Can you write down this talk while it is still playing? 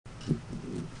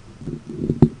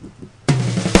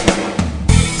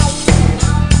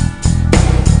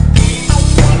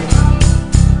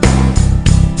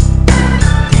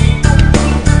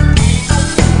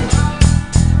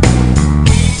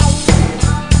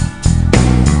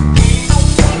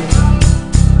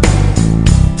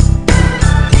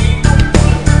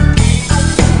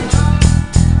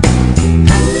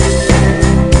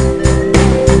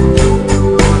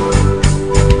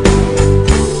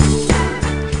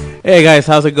Hey guys,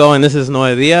 how's it going? This is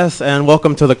Noe Diaz, and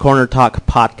welcome to the Corner Talk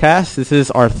podcast. This is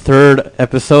our third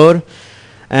episode,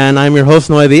 and I'm your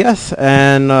host, Noe Diaz,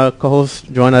 and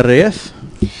co-host, Joanna Reyes.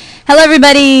 Hello,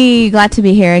 everybody. Glad to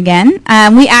be here again.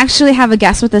 We actually have a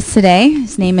guest with us today.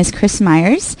 His name is Chris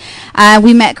Myers.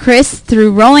 We met Chris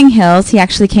through Rolling Hills. He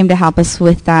actually came to help us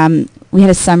with, we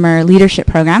had a summer leadership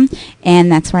program,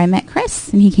 and that's where I met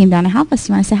Chris, and he came down to help us.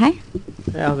 You want to say hi?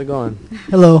 Hey, how's it going?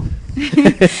 Hello.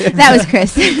 That was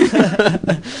Chris.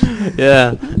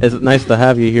 Yeah, it's nice to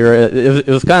have you here. It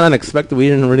was kind of unexpected. We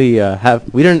didn't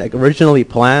originally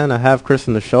plan to have Chris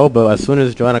in the show, but as soon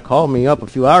as Joanna called me up a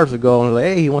few hours ago and was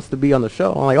like, hey, he wants to be on the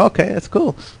show, I'm like, okay, that's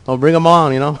cool. I'll bring him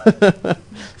on,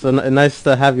 So nice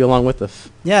to have you along with us.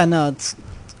 Yeah, no, it's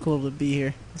cool to be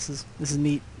here. This is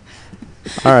neat.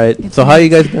 All right. So how you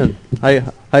guys been? How you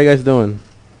guys doing?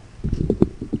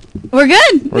 We're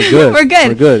good. We're good. We're good.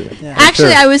 We're good. Yeah.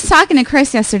 Actually, Sure. I was talking to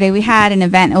Chris yesterday. We had an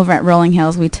event over at Rolling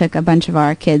Hills. We took a bunch of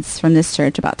our kids from this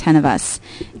church, about 10 of us,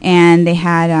 and they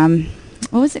had,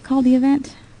 what was it called, the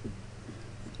event?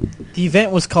 The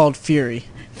event was called Fury.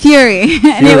 Fury.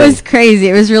 And it was crazy.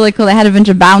 It was really cool. They had a bunch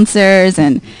of bouncers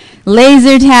and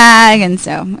laser tag, and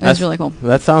so it was really cool.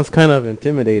 That sounds kind of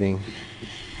intimidating.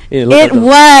 It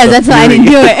was. That's why I didn't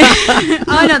do it.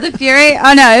 Oh, no, the Fury.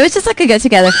 Oh, no, it was just like a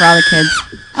get-together for all the kids.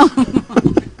 Oh.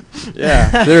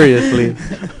 Yeah, seriously.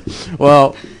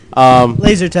 Well,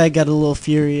 Laser tag got a little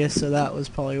furious, so that was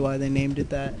probably why they named it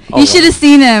that. You should have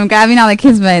seen him grabbing all the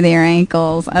kids by their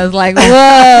ankles. I was like,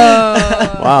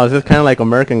 whoa. Wow, is this kind of like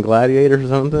American Gladiator or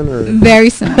something? Or? Very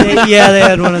similar. They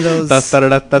had one of those. Those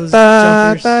jumpers.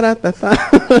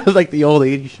 It's like the old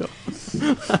 80s show.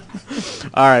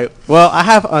 All right. Well, I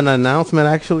have an announcement,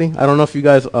 actually. I don't know if you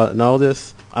guys know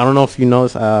this. I don't know if you know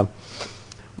this,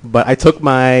 but I took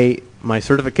my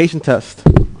certification test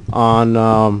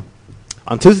on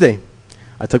Tuesday.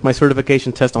 I took my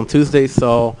certification test on Tuesday,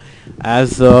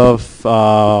 as of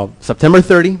September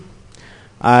 30,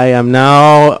 I am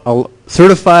now a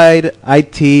certified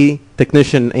IT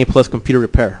technician, A+ computer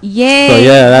repair. Yay! So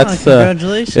yeah, that's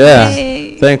congratulations. Yeah,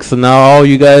 Yay. thanks. So now all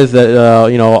you guys that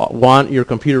want your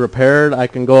computer repaired, I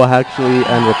can go actually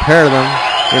and repair them.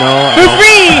 For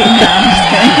free. No, I'm just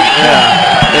kidding.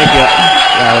 Yeah, thank you.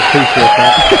 Yeah, I appreciate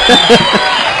that.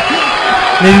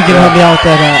 Maybe you can help me out with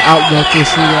that Outlook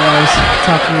issue that I was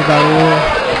talking about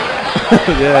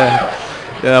earlier.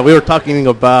 Yeah, we were talking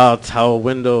about how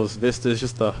Windows Vista is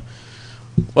just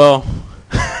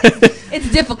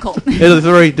It's difficult. it is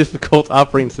a very difficult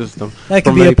operating system. That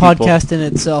could be a podcast in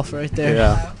itself right there.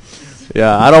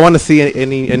 Yeah. I don't want to see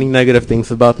any negative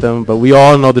things about them, but we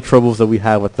all know the troubles that we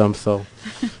have with them. So,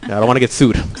 I don't want to get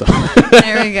sued. So.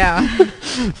 There we go.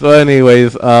 So,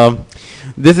 anyways,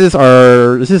 this is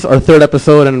our third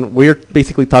episode, and we're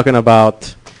basically talking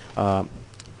about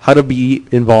how to be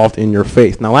involved in your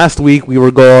faith. Now, last week we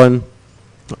were going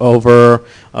over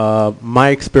my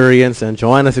experience and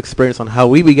Joanna's experience on how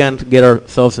we began to get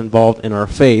ourselves involved in our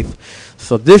faith.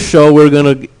 So this show we're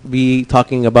going to be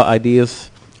talking about ideas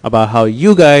about how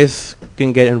you guys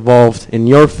can get involved in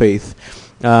your faith.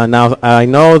 Now, I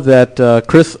know that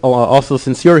Chris, also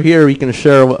since you're here, you can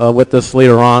share with us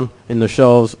later on in the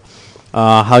shows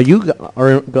how you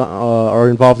are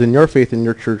involved in your faith in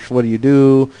your church. What do you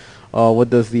do? What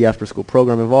does the after-school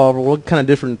program involve? What kind of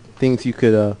different things you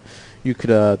could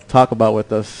talk about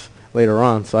with us later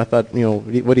on. So I thought,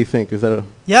 what do you think? Is that a...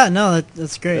 Yeah, no,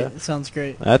 that's great. Yeah. It sounds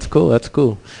great. That's cool.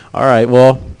 All right,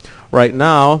 well, right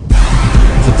now,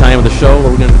 it's the time of the show where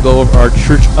we're going to go over our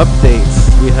church updates.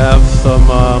 We have some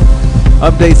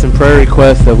updates and prayer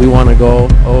requests that we want to go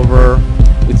over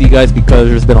with you guys because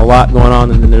there's been a lot going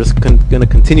on, and there's going to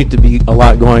continue to be a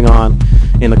lot going on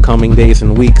in the coming days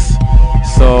and weeks.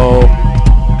 So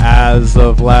as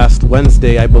of last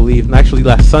Wednesday, I believe, and actually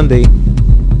last Sunday,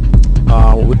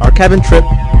 our cabin trip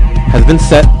has been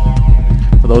set.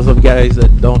 For those of you guys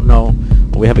that don't know,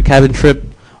 we have a cabin trip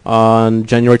on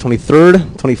January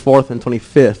 23rd, 24th, and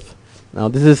 25th. Now,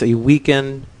 this is a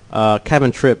weekend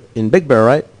cabin trip in Big Bear,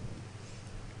 right?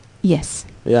 Yes.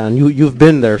 Yeah, and you've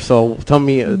been there, so tell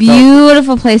me.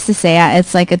 Beautiful place to stay at.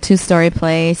 It's like a 2-story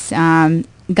place.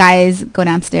 Guys go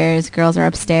downstairs, girls are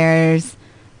upstairs.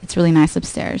 It's really nice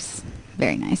upstairs.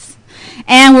 Very nice.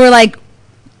 And we're like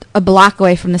a block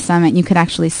away from the summit. You could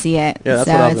actually see it. Yeah, that's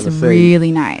so what I was it's gonna say.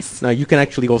 really nice. Now, you can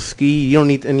actually go ski. You don't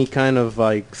need any kind of,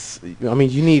 you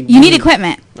need... You need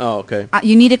equipment. Oh, okay.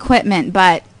 You need equipment,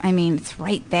 but, it's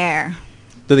right there.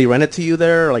 do they rent it to you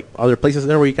there? Like, are there places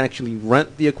there where you can actually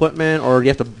rent the equipment, or do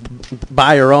you have to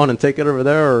buy your own and take it over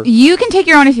there? Or? You can take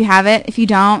your own if you have it. If you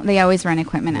don't, they always rent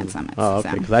equipment at Summit. Oh,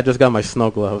 okay. Because I just got my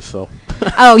snow gloves, so.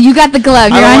 Oh, you got the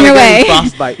glove. You're on your way.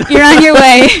 You're on your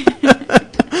way.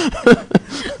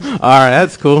 All right,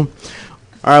 that's cool.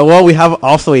 All right, well, we have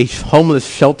also a homeless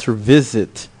shelter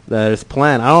visit that is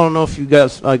planned. I don't know if you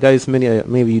guys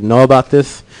maybe know about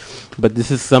this, but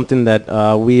this is something that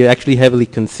we actually heavily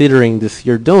considering this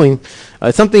year doing.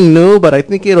 It's something new, but I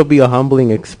think it'll be a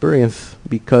humbling experience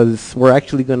because we're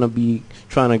actually going to be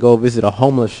trying to go visit a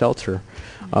homeless shelter.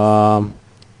 Trying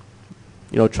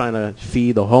to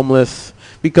feed the homeless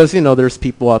because, there's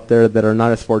people out there that are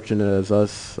not as fortunate as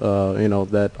us,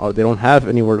 that they don't have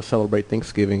anywhere to celebrate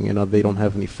Thanksgiving. They don't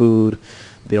have any food.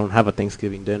 They don't have a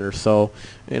Thanksgiving dinner. So,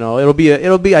 it'll be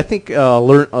I think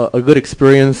a good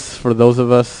experience for those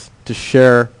of us to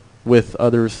share with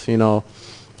others, the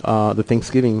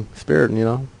Thanksgiving spirit,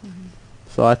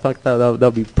 So I thought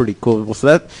that'd be pretty cool. Well,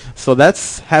 so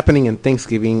that's happening in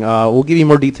Thanksgiving. We'll give you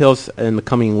more details in the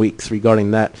coming weeks regarding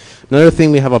that. Another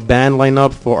thing, we have a band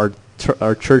lineup for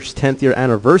our church 10th year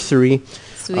anniversary.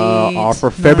 Sweet. For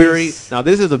February. Nice. Now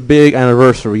this is a big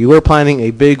anniversary. We're planning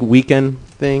a big weekend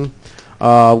thing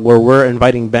where we're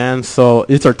inviting bands. So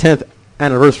it's our 10th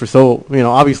anniversary. So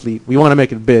obviously we want to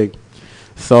make it big.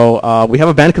 So we have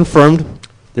a band confirmed.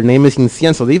 Their name is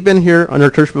Incienso. They've been here on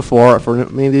our church before. For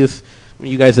maybe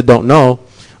you guys that don't know,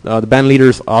 the band leader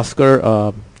is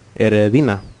Oscar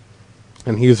Heredina,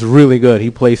 and he's really good.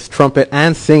 He plays trumpet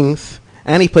and sings,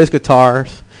 and he plays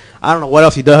guitars. I don't know what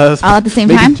else he does. All at the same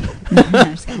time?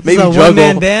 Maybe so juggle.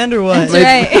 One-man band or what? That's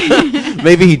right.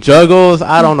 Maybe he juggles.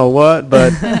 I don't know what,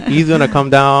 but he's going to come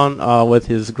down with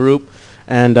his group.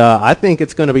 And I think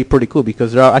it's going to be pretty cool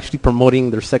because they're actually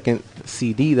promoting their second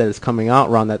CD that is coming out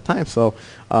around that time. So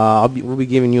we'll be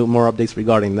giving you more updates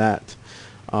regarding that.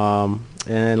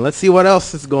 And let's see what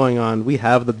else is going on. We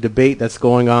have the debate that's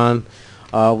going on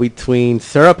between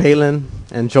Sarah Palin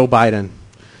and Joe Biden.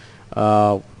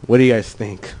 What do you guys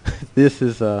think? This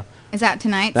is that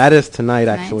tonight? That is tonight,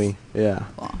 actually. Yeah.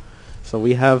 Cool. So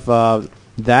we have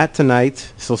that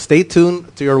tonight. So stay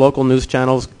tuned to your local news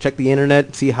channels. Check the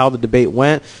internet, see how the debate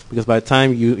went, because by the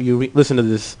time you listen to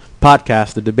this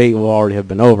podcast, the debate will already have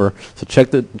been over. So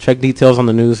check details on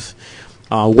the news,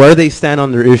 where they stand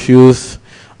on their issues,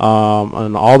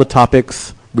 on all the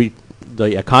topics,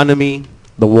 the economy,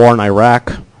 the war in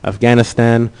Iraq,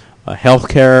 Afghanistan,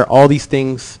 healthcare, all these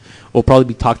things will probably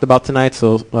be talked about tonight.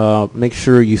 So make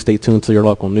sure you stay tuned to your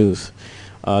local news.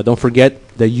 Don't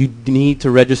forget that you need to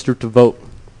register to vote.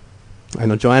 I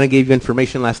know Joanna gave you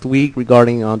information last week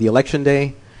regarding the election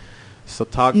day. So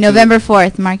November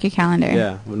 4th. Mark your calendar.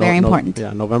 Yeah. Very important.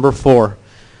 Yeah, November 4.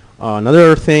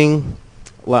 Another thing,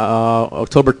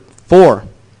 October 4.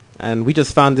 And we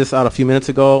just found this out a few minutes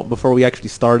ago before we actually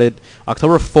started.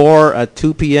 October 4 at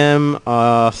 2 p.m.,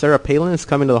 Sarah Palin is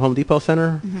coming to the Home Depot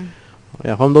Center. Mm-hmm.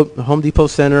 Yeah, Home Depot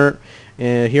Center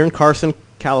here in Carson,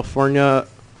 California.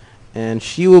 And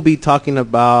she will be talking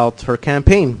about her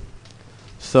campaign.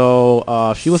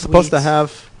 So she was supposed to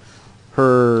have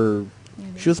her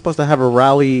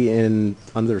rally in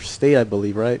under state, I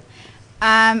believe, right?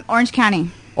 Orange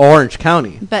County. Orange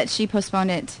County. But she postponed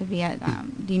it to be at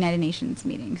the United Nations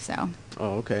meeting. So.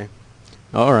 Oh, okay.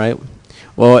 All right.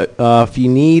 Well, if you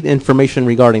need information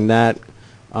regarding that,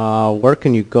 where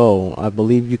can you go? I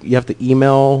believe you have to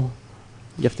email.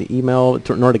 You have to email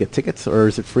in order to get tickets, or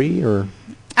is it free? Or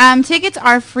tickets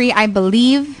are free, I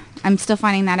believe. I'm still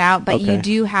finding that out, but okay. You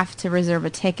do have to reserve a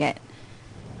ticket.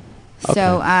 Okay.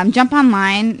 So jump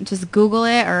online, just Google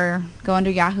it, or go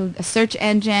under Yahoo, a search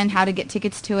engine, how to get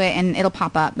tickets to it, and it'll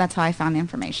pop up. That's how I found the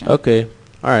information. Okay.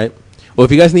 All right. Well,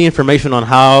 if you guys need information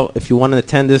on if you want to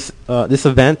attend this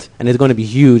event, and it's going to be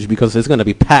huge because it's going to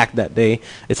be packed that day.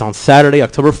 It's on Saturday,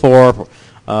 October 4th.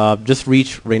 Just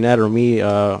reach Raynette or me,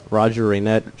 Roger,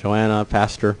 Raynette, Joanna,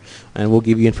 Pastor, and we'll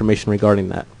give you information regarding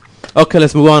that. Okay,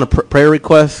 let's move on to prayer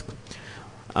requests.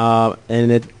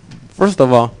 First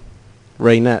of all,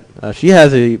 Raynette, she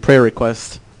has a prayer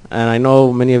request, and I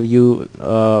know many of you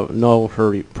know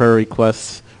her prayer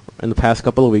requests in the past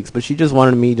couple of weeks, but she just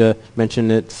wanted me to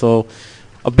mention it so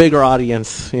a bigger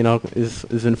audience,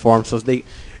 is informed. So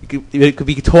it could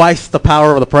be twice the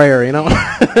power of the prayer, There you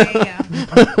go.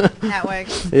 That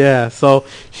works. Yeah. So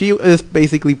she is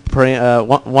basically praying,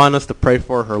 want us to pray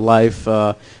for her life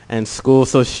and school,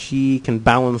 so she can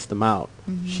balance them out.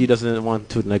 Mm-hmm. She doesn't want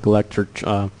to neglect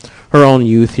her own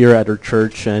youth here at her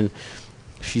church, and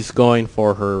she's going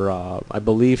for her, I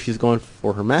believe she's going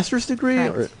for her master's degree.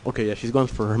 She's going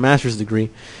for her master's degree.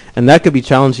 And that could be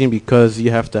challenging because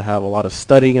you have to have a lot of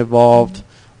studying involved.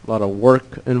 lot of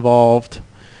work involved,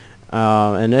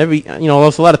 and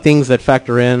there's a lot of things that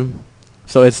factor in.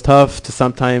 So it's tough to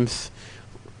sometimes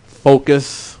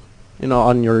focus,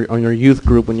 on your youth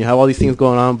group when you have all these things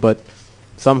going on. But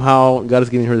somehow God is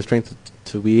giving her the strength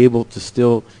to be able to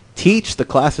still teach the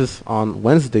classes on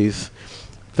Wednesdays,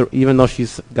 even though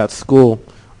she's got school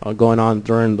going on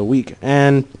during the week.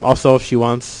 And also, she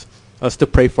wants us to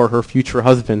pray for her future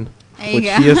husband, which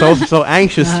she is also so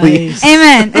anxiously. Nice.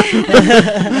 Amen.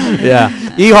 Yeah,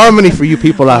 eHarmony for you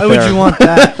people out Why there. would you want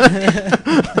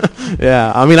that?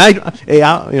 Yeah, I mean,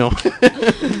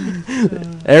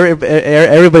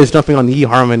 everybody's jumping on the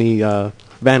eHarmony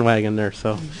bandwagon there.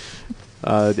 So,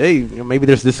 hey, maybe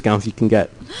there's discounts you can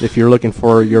get if you're looking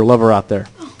for your lover out there.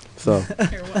 So,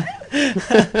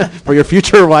 for your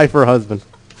future wife or husband.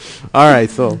 All right.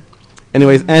 So,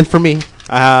 anyways, and for me,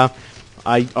 I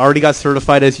already got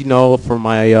certified, as you know, for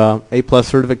my A+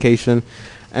 certification,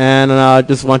 and I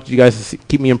just want you guys to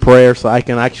keep me in prayer so I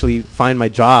can actually find my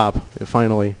job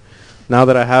finally. Now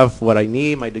that I have what I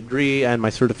need, my degree and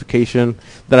my certification,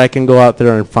 that I can go out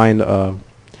there and find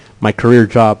my career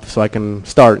job so I can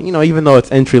start. Even though it's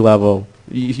entry level,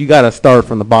 you got to start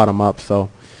from the bottom up. So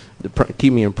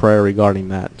keep me in prayer regarding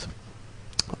that.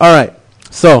 All right.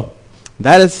 So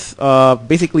that is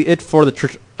basically it for the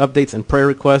church updates and prayer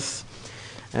requests.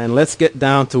 And let's get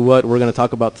down to what we're going to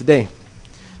talk about today.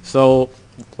 So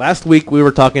last week we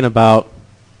were talking about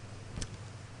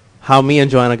how me and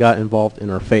Joanna got involved in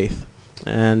our faith.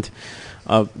 And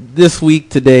this week,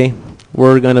 today,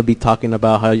 we're going to be talking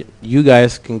about how you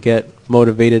guys can get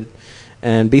motivated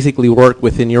and basically work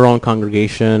within your own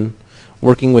congregation,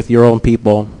 working with your own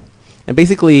people, and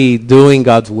basically doing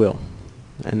God's will.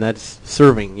 And that's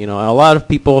serving. A lot of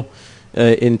people,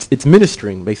 it's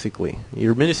ministering, basically.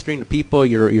 You're ministering to people,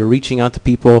 you're reaching out to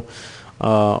people,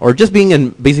 or just being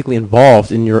basically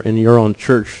involved in your own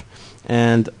church.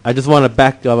 And I just want to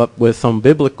back up with some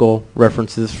biblical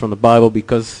references from the Bible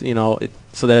because,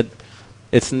 so that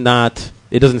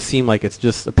it doesn't seem like it's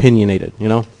just opinionated,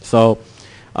 So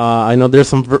I know there's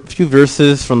some few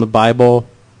verses from the Bible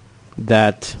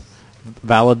that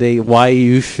validate why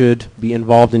you should be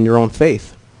involved in your own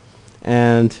faith.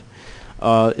 And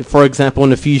for example,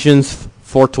 in Ephesians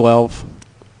 4:12,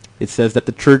 it says that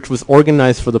the church was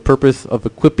organized for the purpose of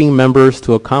equipping members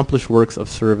to accomplish works of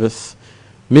service,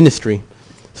 ministry,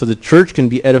 so the church can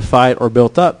be edified or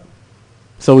built up.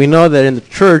 So we know that in the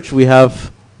church we have,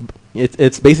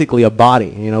 it's basically a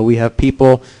body. We have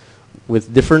people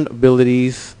with different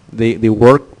abilities. They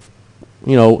work,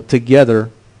 together,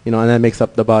 and that makes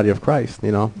up the body of Christ.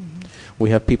 Mm-hmm. We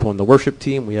have people in the worship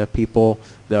team. We have people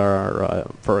that are,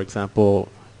 for example,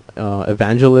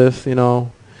 evangelists.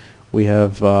 We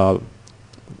have our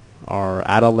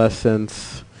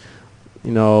adolescents.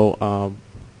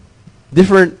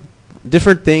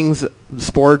 Different things,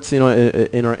 sports,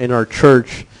 in our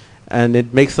church, and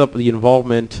it makes up the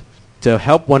involvement to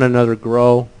help one another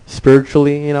grow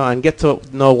spiritually, and get to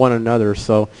know one another.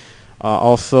 So,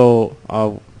 also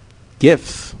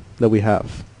gifts that we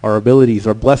have, our abilities,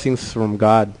 our blessings from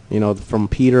God, from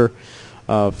Peter,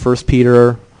 1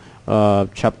 Peter, the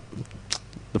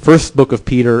first book of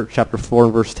Peter, chapter 4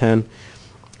 and verse 10,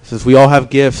 says, "We all have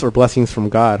gifts or blessings from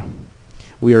God.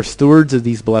 We are stewards of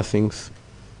these blessings,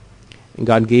 and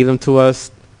God gave them to us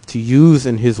to use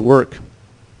in His work.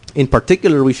 In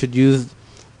particular, we should use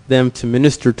them to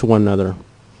minister to one another."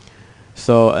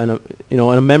 So, and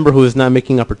a member who is not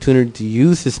making opportunity to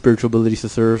use his spiritual abilities to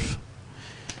serve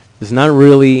is not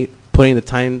really putting the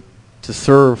time to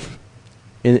serve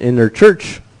in their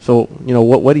church. So,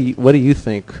 what do you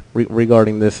think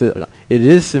regarding this? It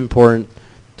is important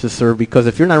to serve, because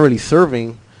if you're not really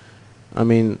serving,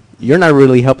 you're not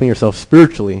really helping yourself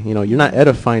spiritually. You're not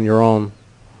edifying your own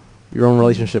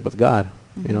relationship with God.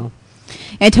 Mm-hmm.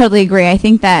 I totally agree. I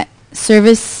think that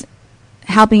service,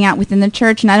 helping out within the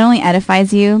church, not only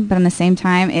edifies you, but at the same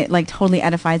time, it totally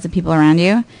edifies the people around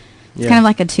you. It's kind of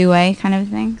like a two-way kind of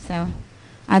thing. So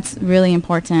that's really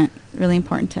important. Really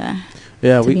important to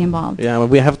be involved. Yeah,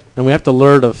 we have to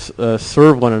learn to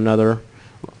serve one another,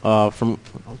 so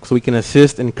we can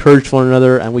assist, encourage one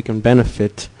another, and we can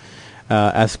benefit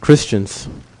as Christians.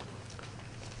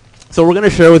 So we're going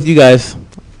to share with you guys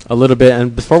a little bit,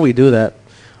 and before we do that,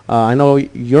 I know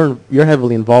you're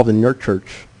heavily involved in your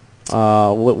church.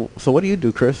 So what do you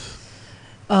do, Chris?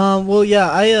 Well, yeah,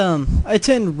 I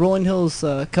attend Rolling Hills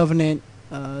Covenant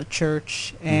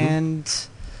Church, and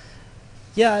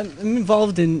yeah, I'm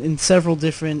involved in several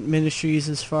different ministries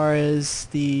as far as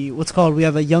we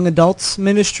have a young adults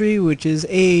ministry, which is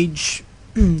age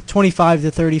 25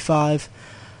 to 35.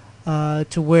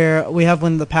 to where we have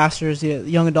one of the pastors, the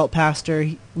young adult pastor.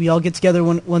 We all get together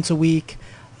once a week.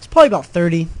 It's probably about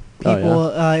 30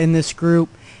 people in this group,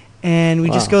 and we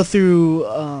just go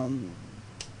through.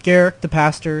 Garrick, the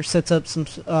pastor, sets up some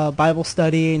Bible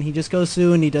study, and he just goes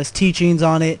through and he does teachings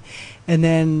on it, and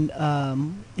then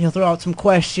he'll throw out some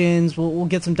questions. We'll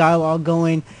get some dialogue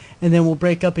going, and then we'll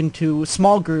break up into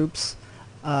small groups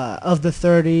of the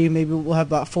 30. Maybe we'll have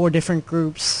about 4 different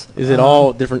groups. Is it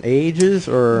all different ages,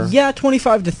 or? Yeah,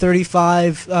 25 to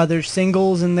 35. There's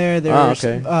singles in there. There's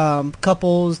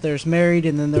couples. There's married,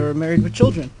 and then there are married with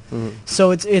children. Mm-hmm. So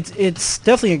it's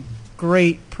definitely a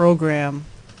great program.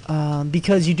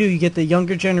 Because you get the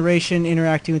younger generation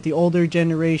interacting with the older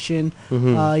generation,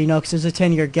 because there's a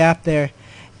 10-year gap there.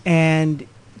 And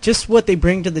just what they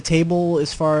bring to the table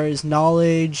as far as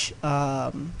knowledge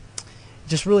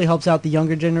just really helps out the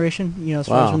younger generation, as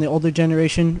far as when the older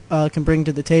generation can bring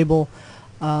to the table.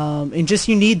 And just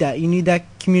you need that. You need that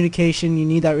communication. You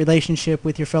need that relationship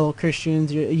with your fellow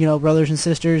Christians, your brothers and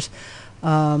sisters.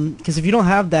 Because if you don't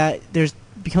have that, there's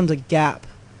becomes a gap.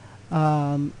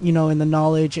 In the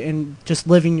knowledge and just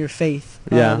living your faith.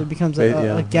 There becomes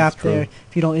a gap there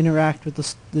if you don't interact with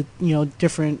the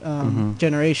different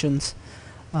generations.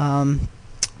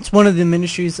 It's one of the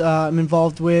ministries I'm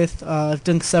involved with. I've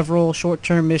done several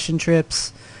short-term mission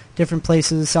trips, different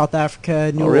places, South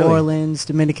Africa, New Orleans,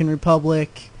 Dominican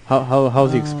Republic.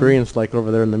 How's the experience like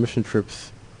over there in the mission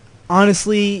trips?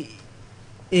 Honestly,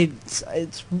 it's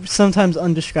sometimes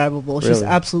undescribable. It's just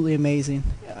absolutely amazing.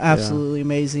 Absolutely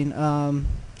amazing.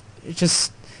 It's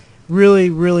just really,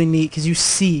 really neat because you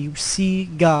see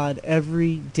God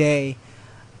every day,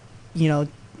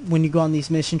 when you go on these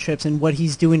mission trips and what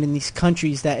he's doing in these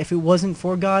countries that if it wasn't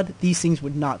for God, these things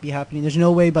would not be happening. There's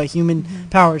no way by human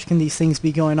powers can these things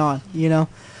be going on,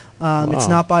 It's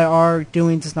not by our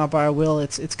doings, it's not by our will,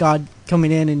 it's God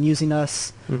coming in and using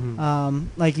us.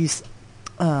 Like he's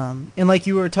and like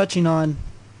you were touching on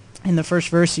in the first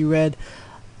verse you read,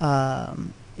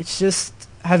 it's just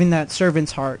having that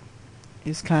servant's heart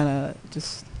is kind of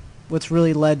just what's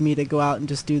really led me to go out and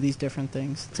just do these different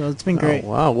things. So it's been great.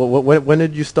 Wow. When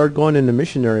did you start going into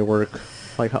missionary work?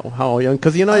 Like how young?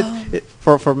 Because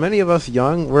for many of us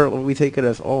young, we take it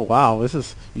as, oh wow, this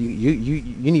is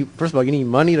you need, first of all, you need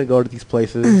money to go to these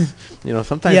places.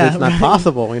 Sometimes it's not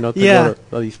possible, to go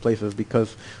to these places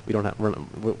because we don't have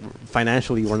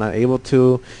financially we're not able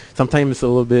to. Sometimes it's a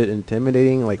little bit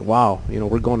intimidating. Like wow,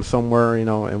 we're going somewhere,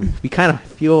 and we kind of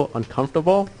feel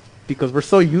uncomfortable because we're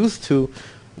so used to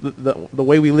the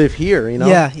way we live here.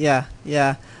 Yeah.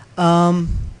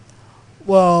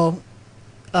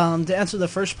 To answer the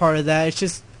first part of that, it's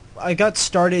just I got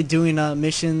started doing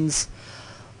missions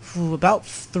about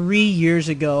 3 years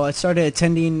ago. I started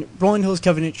attending Rolling Hills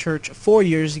Covenant Church 4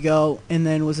 years ago, and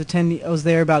then I was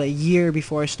there about a year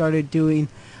before I started doing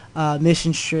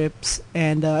mission trips.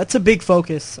 And it's a big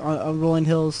focus on Rolling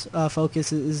Hills.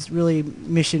 Focus is really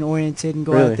mission oriented and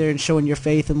go out there and showing your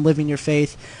faith and living your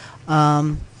faith.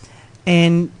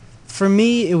 And for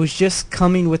me, it was just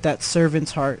coming with that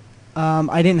servant's heart.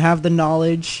 I didn't have the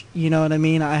knowledge, you know what I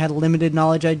mean? I had limited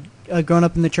knowledge. I'd grown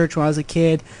up in the church when I was a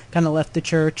kid, kind of left the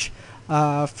church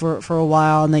for a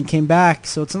while and then came back.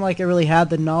 So it's not like I really had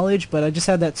the knowledge, but I just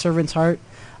had that servant's heart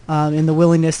and the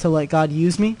willingness to let God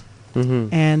use me.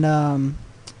 And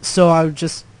so I would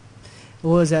just,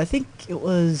 I think it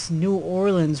was New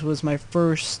Orleans was my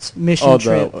first mission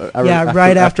trip.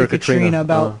 Right after Katrina,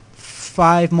 about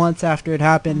 5 months after it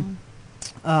happened.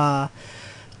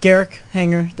 Garrick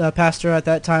Hanger, the pastor at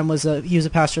that time, was a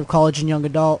pastor of college and young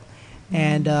adult,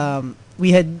 and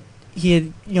he had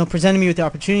presented me with the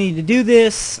opportunity to do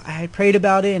this. I had prayed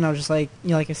about it, and I was just like,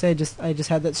 like I said, I just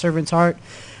had that servant's heart.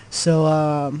 So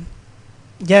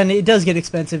and it does get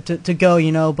expensive to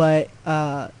go, but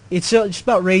it's just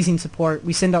about raising support.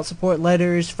 We send out support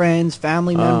letters, friends,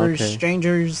 family members,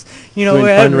 strangers, doing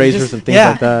fundraisers and things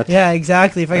like that. Yeah,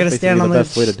 exactly. If I got to stand on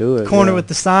the corner with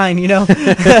the sign,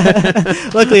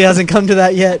 Luckily, it hasn't come to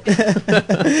that yet.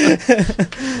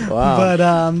 Wow.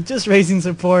 But just raising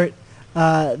support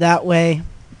that way.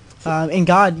 And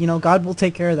God, God will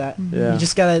take care of that. Yeah. You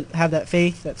just got to have that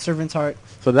faith, that servant's heart.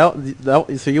 So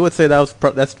so you would say that's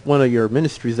one of your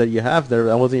ministries that you have there.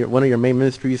 That wasn't one of your main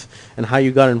ministries, and how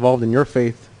you got involved in your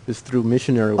faith is through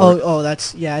missionary work.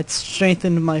 It's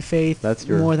strengthened my faith. That's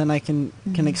more than I can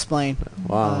explain.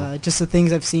 Wow. Just the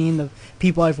things I've seen, the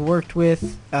people I've worked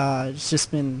with, it's just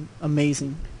been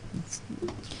amazing.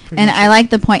 And I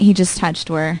like the point he just touched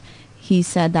where he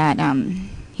said that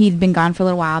he'd been gone for a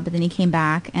little while, but then he came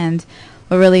back, and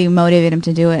what really motivated him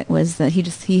to do it was that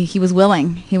he was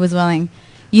willing. He was willing.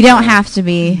 You don't have to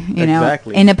be, you know,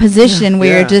 Exactly. in a position where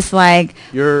Yeah. you're just like,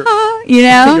 You're you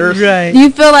know, You're- Right. you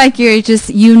feel like you're just,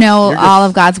 you know, You're all just-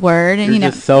 of God's word, and you're you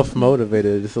know, just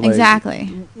self-motivated. Just like,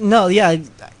 exactly. No, yeah,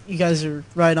 you guys are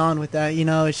right on with that. You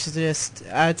know, it's just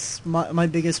that's my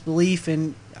biggest belief,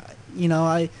 and you know,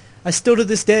 I still to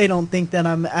this day don't think that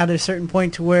I'm at a certain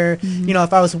point to where you know,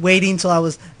 if I was waiting till I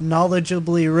was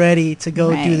knowledgeably ready to go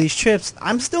do Right. these trips,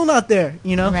 I'm still not there.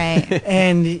 You know, Right.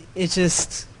 and it's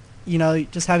just, you know,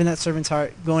 just having that servant's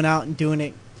heart, going out and doing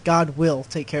it. God will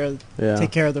take care of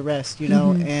the rest, you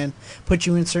know, and put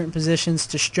you in certain positions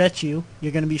to stretch you.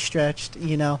 You're going to be stretched,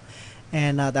 you know,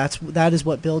 and that is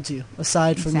what builds you.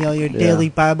 Aside from you know, your Exactly. daily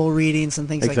Yeah. Bible readings and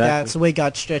things like that, Exactly. it's the way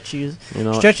God stretches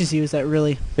you. Is that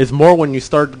really? It's more when you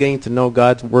start getting to know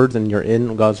God's words and you're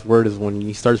in God's word is when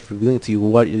He starts revealing to you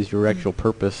what is your actual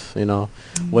purpose. You know,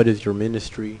 what is your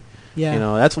ministry. Yeah. You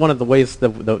know, that's one of the ways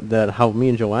that how me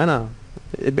and Joanna.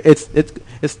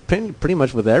 It's pretty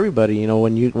much with everybody. You know,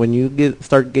 when you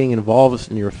start getting involved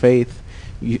in your faith,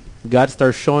 God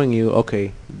starts showing you,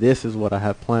 okay, this is what I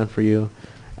have planned for you,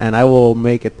 and I will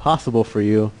make it possible for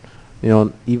you. You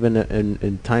know, even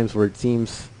in times where it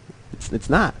seems it's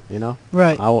not. You know,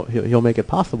 Right. He'll make it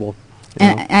possible. You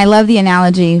know? And I love the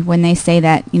analogy when they say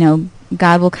that, you know,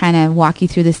 God will kind of walk you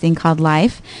through this thing called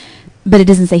life, but it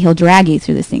doesn't say He'll drag you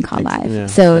through this thing called life. Yeah,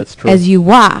 So that's true. as you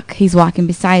walk, He's walking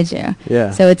beside you. Yeah.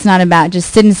 So it's not about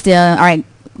just sitting still. All right,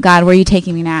 God, where are you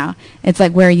taking me now? It's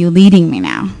like, where are you leading me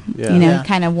now? Yeah. You know, Yeah.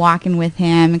 kind of walking with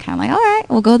Him and kind of like, all right,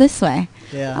 we'll go this way.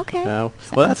 Yeah. Okay. Yeah.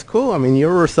 Well, that's cool. I mean, you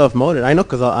were self-motivated. I know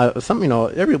because you know,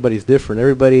 everybody's different.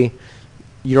 Everybody,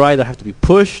 you either have to be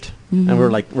pushed, and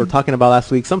we're talking about last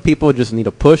week. Some people just need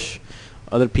a push.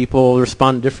 Other people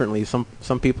respond differently. Some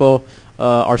people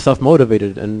are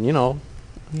self-motivated, and you know,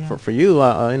 Yeah. for you,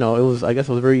 you know, I guess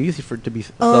it was very easy to be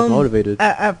self-motivated.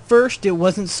 At first, it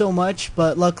wasn't so much,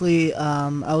 but luckily,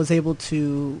 I was able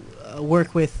to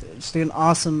work with just an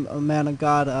awesome man of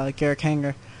God, Garrick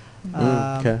Hanger,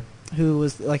 Okay. who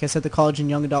was, like I said, the college and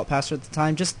young adult pastor at the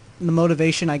time. Just the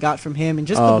motivation I got from him, and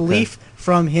just Oh, the okay. belief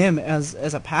from him as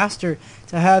a pastor,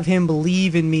 to have him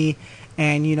believe in me,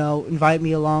 and you know, invite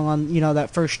me along on, you know,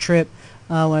 that first trip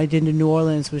when I did to New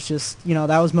Orleans, was just, you know,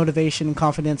 that was motivation and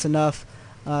confidence enough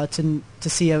to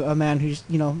see a man who's,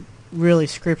 you know, really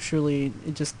scripturally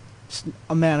just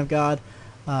a man of God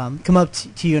come up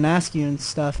to you and ask you and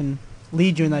stuff and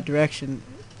lead you in that direction.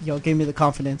 You know, gave me the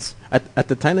confidence. At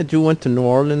the time that you went to New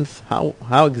Orleans, how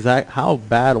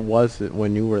bad was it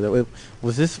when you were there?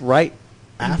 Was this right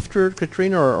after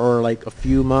Katrina or like a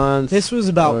few months? This was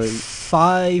about or-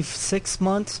 5-6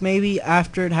 months maybe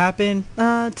after it happened.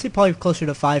 To probably closer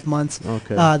to 5 months.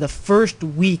 Okay. The first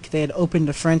week they had opened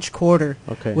the French Quarter,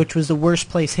 Okay. which was the worst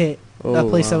place hit. Oh, That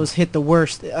place that wow. was hit the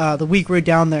worst. The week we were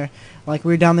down there, like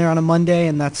we were down there on a Monday,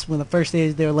 and that's when the first day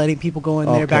they were letting people go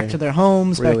in there back Okay. to their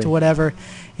homes, back Really? to whatever,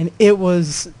 and it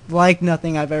was like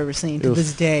nothing I've ever seen It to was-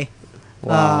 this day.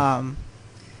 Wow.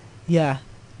 Yeah.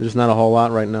 There's not a whole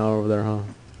lot right now over there, huh?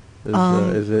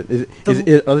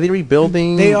 The- Are they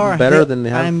rebuilding They are better than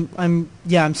they have?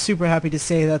 I'm super happy to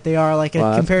say that they are. Like, Wow, it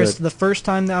that's compares good. to the first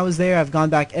time that I was there. I've gone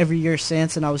back every year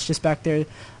since, and I was just back there.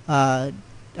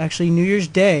 Actually, New Year's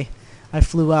Day, I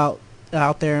flew out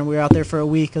there, and we were out there for a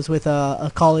week. I was with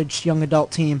a college young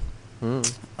adult team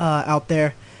out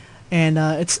there, and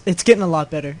it's getting a lot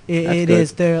better. That's It good.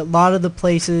 is. There a lot of the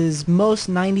places, most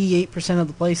 98% of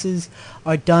the places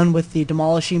are done with the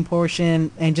demolishing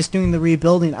portion and just doing the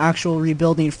rebuilding, actual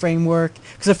rebuilding framework.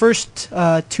 Because the first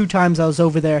 2 times I was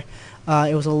over there,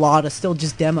 it was a lot of still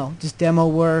just demo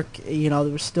work. You know,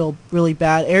 there was still really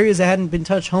bad areas that hadn't been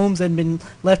touched, homes that had been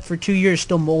left for 2 years,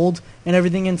 still mold and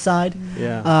everything inside.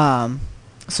 Yeah.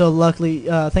 So luckily,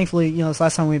 thankfully, you know, this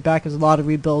last time we went back, there was a lot of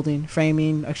rebuilding,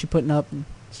 framing, actually putting up and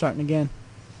starting again.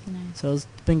 Nice. So it's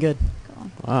been good.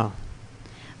 Cool. Wow.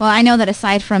 Well, I know that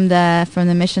aside from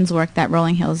the missions work that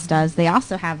Rolling Hills does, they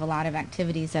also have a lot of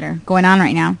activities that are going on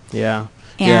right now. Yeah.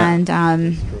 And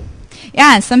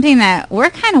yeah, it's something that we're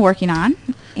kind of working on,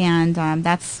 and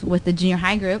that's with the junior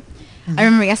high group. I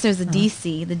remember yesterday was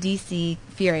the DC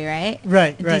Fury, right?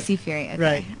 Right, The right. DC Fury. Okay.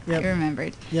 Right, yep. I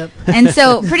remembered. Yep. And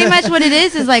so pretty much what it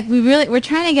is like we're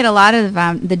trying to get a lot of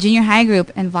the junior high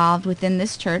group involved within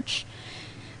this church,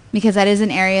 because that is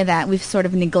an area that we've sort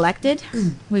of neglected.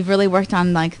 We've really worked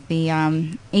on like the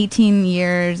 18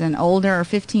 years and older or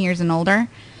 15 years and older.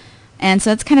 And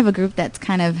so it's kind of a group that's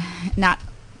kind of not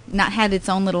had its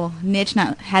own little niche,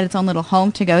 not had its own little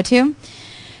home to go to.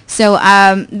 So,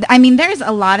 I mean, there's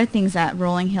a lot of things that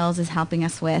Rolling Hills is helping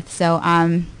us with. So,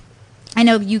 I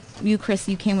know you, Chris,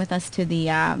 you came with us to the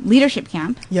leadership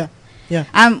camp. Yeah. Yeah.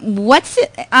 What's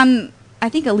it? I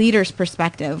think, a leader's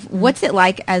perspective. What's it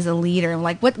like as a leader?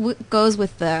 Like, what goes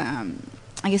with the,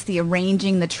 I guess, the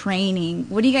arranging, the training?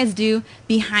 What do you guys do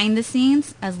behind the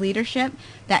scenes as leadership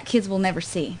that kids will never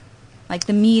see? Like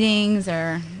the meetings,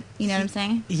 or, you know what I'm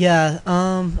saying? Yeah.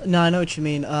 No, I know what you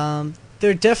mean. There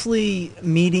are definitely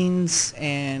meetings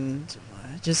and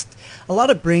just a lot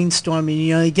of brainstorming.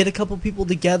 You know, you get a couple people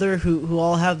together who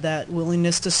all have that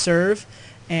willingness to serve.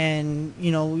 And,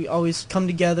 you know, we always come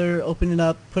together, open it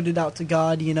up, put it out to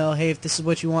God. You know, hey, if this is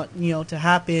what you want, you know, to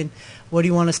happen, what do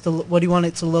you want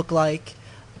it to look like?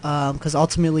 Because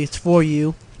ultimately it's for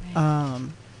you.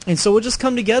 And so we'll just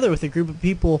come together with a group of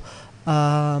people.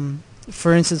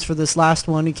 For instance, for this last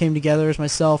one, we came together as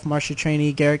myself, Marcia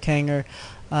Trainee, Garrett Kanger,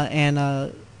 and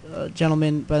a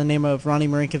gentleman by the name of Ronnie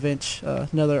Marinkovich,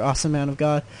 another awesome man of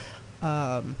God.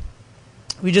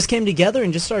 We just came together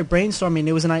and just started brainstorming.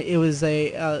 It was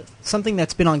something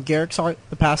that's been on Garrett's heart,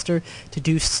 the pastor, to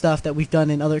do stuff that we've done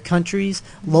in other countries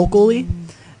locally,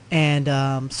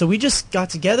 and so we just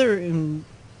got together and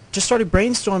just started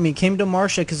brainstorming. Came to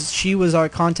Marcia because she was our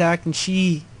contact, and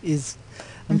she is.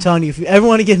 I'm telling you, if you ever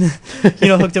want to get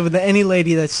hooked up with any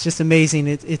lady that's just amazing,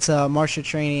 it's Marcia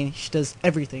Trainee. She does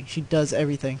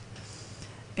everything.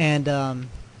 And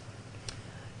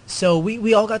so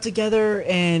we all got together,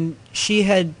 and she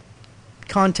had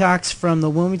contacts from the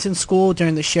Wilmington School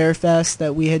during the Share Fest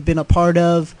that we had been a part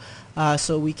of.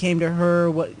 So we came to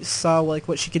her, saw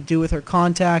what she could do with her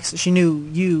contacts. She knew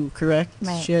you, correct?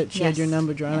 Right. She had your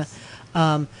number, Joanna.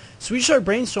 Yes. So we just started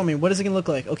brainstorming. What is it going to look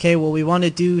like? Okay, well, we want to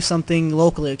do something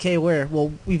locally. Okay, where?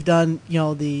 Well, we've done,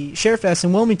 the Share Fest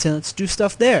in Wilmington. Let's do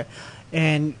stuff there.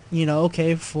 And,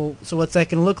 okay, so what's that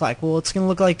going to look like? Well, it's going to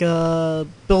look like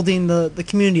building the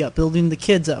community up, building the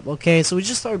kids up, okay? So we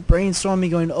just started brainstorming,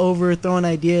 going over, throwing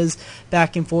ideas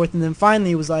back and forth. And then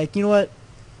finally it was like, you know what?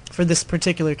 For this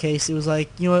particular case, it was like,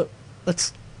 you know what?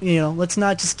 Let's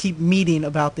not just keep meeting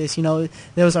about this. That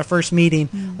was our first meeting.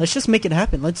 Let's just make it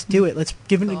happen. Let's do it. Let's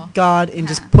give it to God and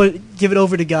just give it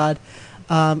over to God.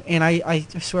 And I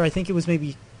swear, I think it was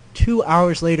maybe 2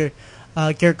 hours later,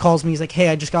 Garrett calls me. He's like, hey,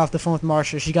 I just got off the phone with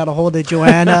Marcia. She got a hold of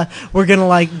Joanna. We're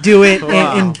going to do it.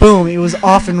 Wow. And boom, it was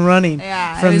off and running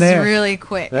from there. It was really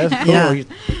quick. That's cool. Yeah. You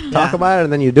talk about it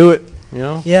and then you do it,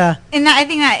 Yeah. And I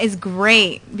think that is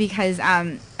great because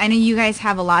I know you guys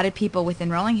have a lot of people within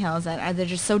Rolling Hills that they're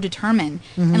just so determined.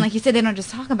 And like you said, they don't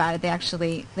just talk about it; they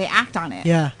act on it.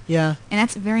 Yeah, yeah. And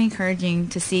that's very encouraging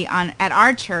to see at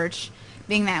our church,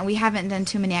 being that we haven't done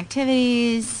too many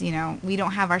activities. We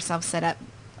don't have ourselves set up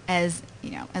as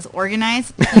as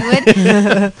organized, if you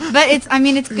would. But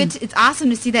it's good. It's awesome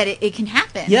to see that it can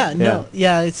happen.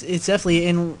 Yeah. It's definitely,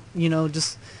 and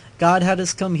just. God had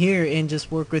us come here and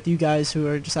just work with you guys who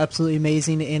are just absolutely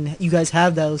amazing, and you guys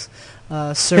have those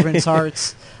servants'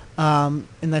 hearts, and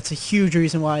that's a huge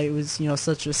reason why it was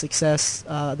such a success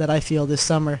that I feel this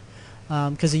summer,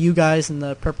 because of you guys and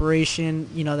the preparation.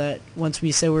 That once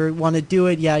we say we want to do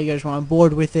it, you guys were on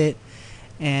board with it,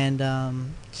 and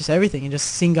just everything, and just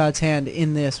seeing God's hand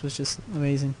in this was just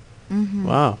amazing. Mm-hmm.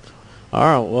 Wow.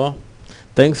 All right. Well,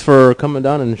 thanks for coming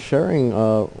down and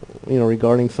sharing.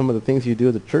 Regarding some of the things you do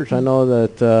at the church. I know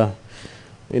that,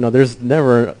 there's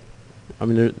never,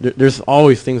 there's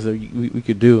always things that we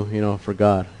could do, for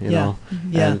God, know.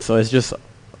 Mm-hmm. Yeah. And so it's just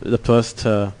up to us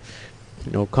to,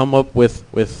 come up with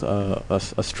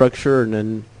a structure and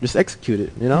then just execute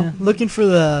it, Yeah. Looking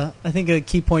for I think a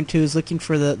key point too is looking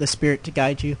for the Spirit to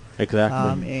guide you.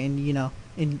 Exactly.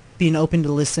 And being open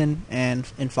to listen and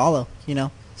follow,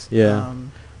 Yeah.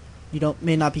 You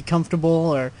may not be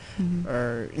comfortable or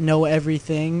know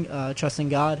everything. Trust in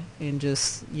God and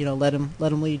just let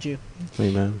him lead you.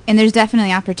 Amen. And there's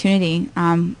definitely opportunity.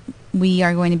 We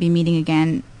are going to be meeting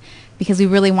again because we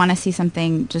really want to see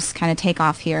something just kind of take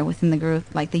off here within the group,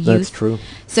 like the youth. That's true.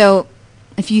 So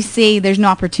if you see there's no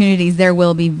opportunities, there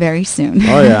will be very soon.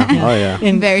 Oh yeah. Oh yeah.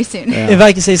 And very soon. Yeah. If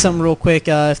I can say something real quick,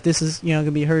 if this is going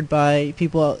to be heard by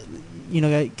people,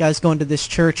 guys going to this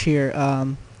church here.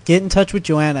 Get in touch with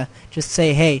Joanna. Just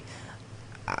say, hey,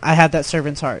 I have that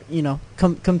servant's heart.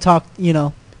 Come talk.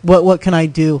 What can I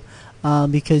do?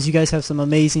 Because you guys have some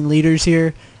amazing leaders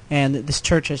here, and this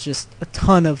church has just a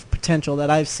ton of potential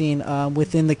that I've seen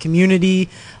within the community,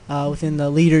 within the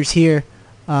leaders here.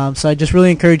 So I just really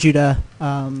encourage you to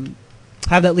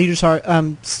have that leader's heart.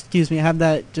 Have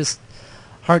that just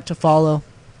heart to follow,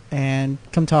 and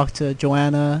come talk to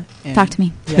Joanna. And Talk to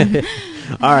me. Yeah.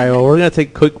 All right. Well, we're gonna take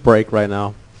a quick break right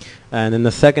now. And in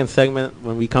the second segment,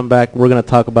 when we come back, we're going to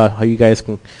talk about how you guys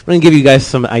can. We're going to give you guys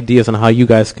some ideas on how you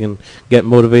guys can get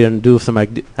motivated and do some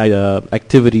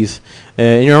activities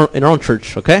in your own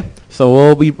church. Okay, so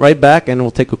we'll be right back, and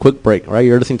we'll take a quick break. All right,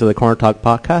 you're listening to the Corner Talk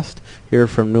podcast here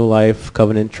from New Life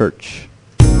Covenant Church.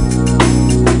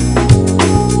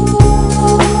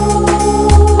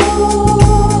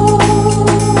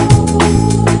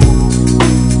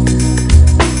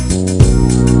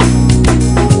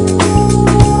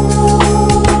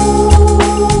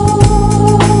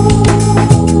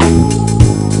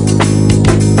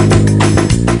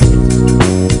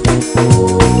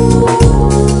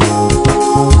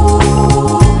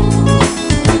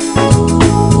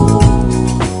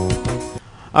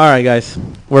 All right, guys,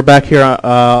 we're back here,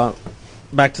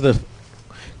 back to the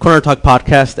Corner Talk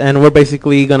podcast, and we're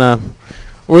basically gonna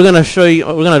show you,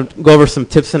 we're gonna go over some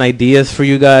tips and ideas for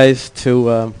you guys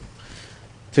to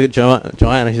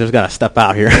Joanna. She's just gotta step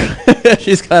out here.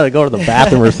 She's gotta go to the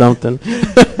bathroom or something.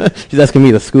 She's asking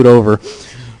me to scoot over.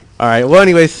 All right. Well,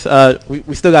 anyways,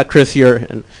 we still got Chris here,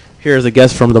 and here is a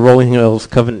guest from the Rolling Hills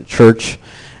Covenant Church,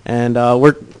 and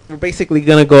we're basically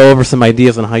gonna go over some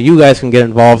ideas on how you guys can get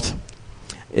involved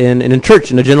in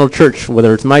church, in a general church,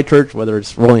 whether it's my church, whether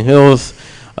it's Rolling Hills,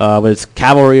 whether it's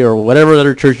Cavalry or whatever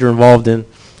other church you're involved in.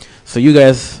 So you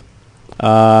guys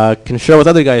can share with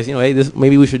other guys, hey, this,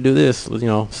 maybe we should do this,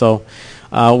 So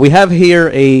we have here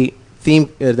a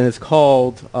theme that is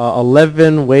called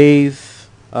 11 Ways.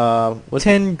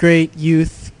 10 Great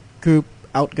Youth Group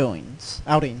Outings.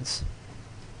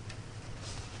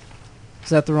 Is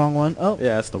that the wrong one? Oh.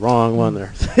 Yeah, that's the wrong one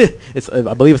there.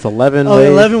 I believe it's 11 ways.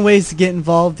 Oh, 11 ways to get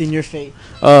involved in your faith.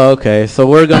 Oh, okay. So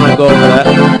we're going to go over that.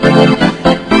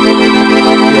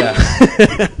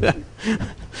 Yeah.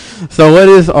 So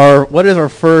what is our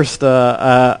first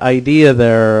idea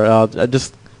there? The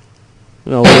first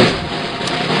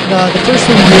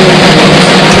one here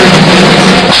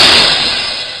is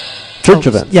church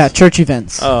events. Yeah, church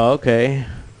events. Oh, okay.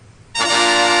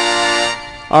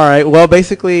 All right. Well,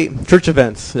 basically, church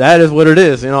events. That is what it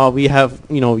is. We have.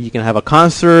 You can have a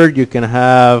concert. You can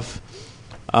have,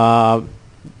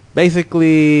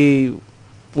 basically,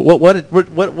 what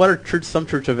are some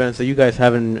church events that you guys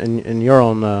have in your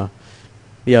own?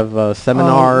 You have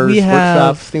seminars,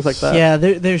 workshops, things like that. Yeah,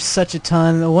 there's such a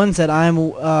ton. The ones that I'm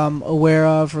aware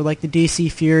of are like the DC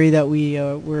Fury that we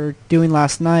were doing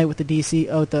last night with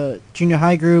the junior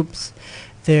high groups.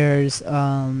 There's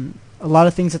a lot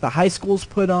of things that the high schools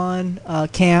put on,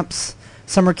 camps,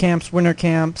 summer camps, winter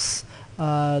camps.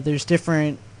 There's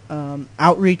different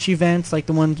outreach events like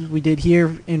the ones we did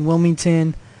here in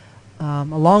Wilmington,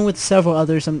 along with several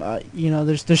others.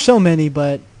 There's so many,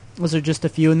 but those are just a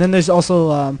few. And then there's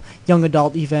also young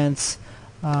adult events,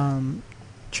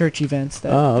 church events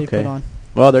that they put on.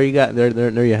 Well, there you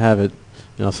you have it.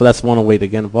 So that's one way to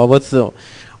get involved.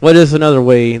 What is another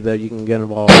way that you can get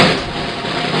involved?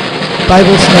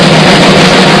 Bible study.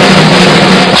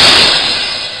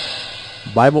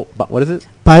 What is it?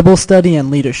 Bible study and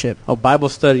leadership. Oh, Bible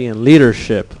study and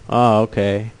leadership. Oh,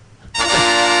 okay.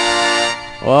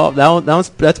 Well, that's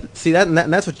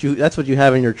what you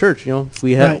have in your church.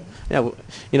 We have, right.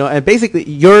 And basically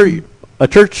a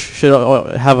church should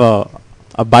have a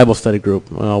Bible study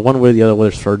group, one way or the other,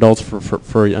 whether it's for adults,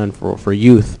 for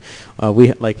youth.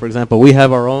 For example, we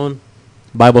have our own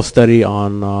Bible study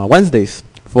on Wednesdays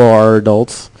for our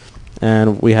adults,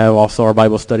 and we have also our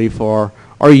Bible study for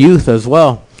our youth as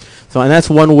well. So, and that's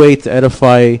one way to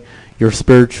edify your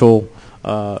spiritual,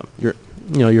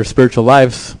 your spiritual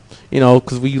lives.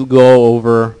 Because we go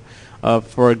over,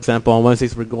 for example, on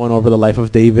Wednesdays we're going over the life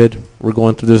of David. We're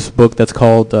going through this book that's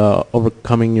called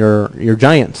Overcoming Your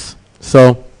Giants.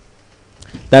 So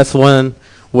that's one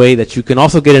way that you can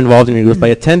also get involved in your group by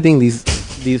attending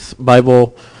these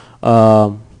Bible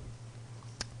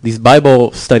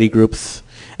study groups,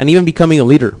 and even becoming a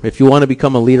leader. If you want to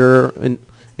become a leader in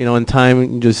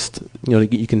time,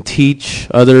 you can teach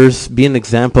others, be an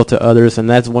example to others, and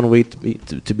that's one way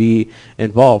to be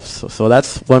involved. So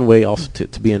that's one way also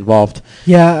to be involved.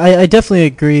 Yeah, I definitely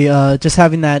agree. Just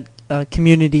having that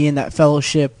community and that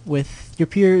fellowship with your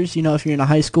peers, if you're in a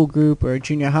high school group or a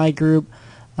junior high group,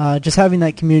 just having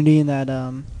that community and that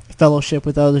fellowship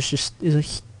with others just is a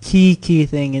key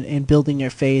thing in building your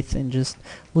faith and just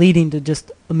leading to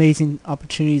just amazing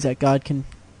opportunities that God can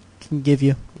give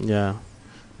you. Yeah.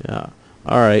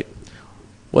 All right.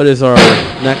 What is our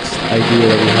next idea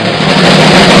that we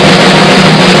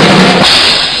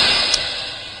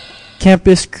have?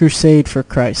 Campus Crusade for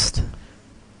Christ.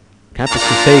 Campus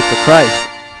Crusade for Christ.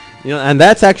 And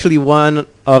that's actually one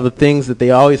of the things that they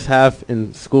always have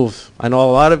in schools. I know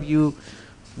a lot of you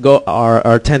are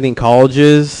attending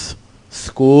colleges,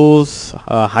 schools,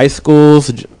 high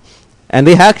schools, and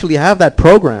they actually have that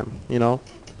program,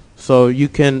 so you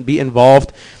can be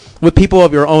involved with people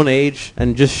of your own age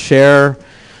and just share.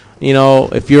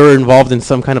 If you're involved in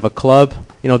some kind of a club,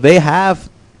 they have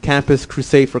Campus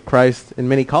Crusade for Christ in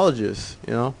many colleges,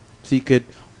 so you could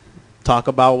talk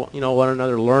about, one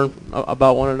another, learn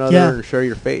about one another, and share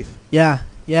your faith. Yeah,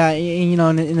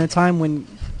 in a time when,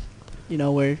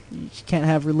 where you can't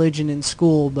have religion in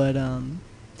school, but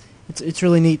it's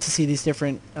really neat to see these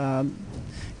different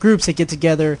groups that get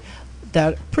together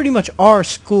that pretty much are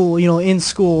school, in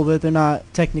school, but they're not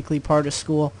technically part of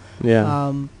school.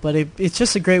 Yeah. But it's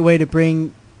just a great way to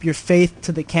bring your faith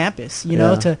to the campus,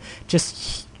 to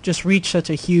just reach such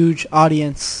a huge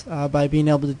audience by being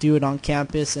able to do it on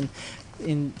campus and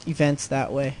in events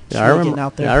that way. Yeah,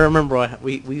 I remember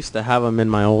we used to have them in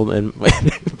my old.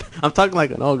 I'm talking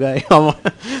like an old guy.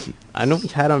 I know we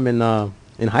had them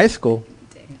in high school.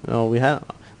 We had.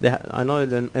 I know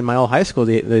in my old high school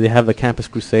they have the Campus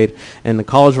Crusade, and the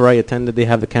college where I attended they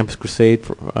have the Campus Crusade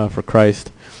for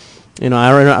Christ.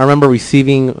 I remember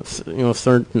receiving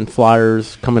certain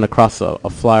flyers, coming across a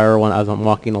flyer as I'm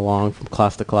walking along from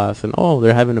class to class, and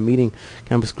they're having a meeting,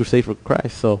 Campus Crusade for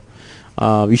Christ. So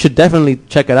you should definitely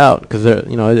check it out because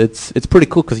it's pretty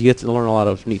cool because you get to learn a lot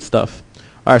of neat stuff.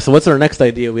 All right, so what's our next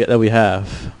idea that we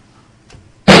have?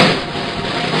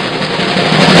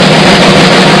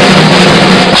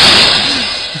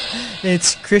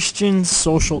 It's Christian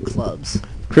social clubs.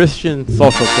 Christian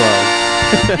social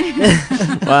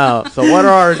clubs. Wow. So what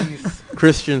are these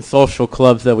Christian social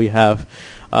clubs that we have?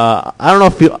 I don't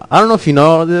know if you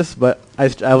know this, but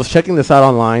I was checking this out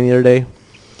online the other day,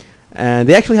 and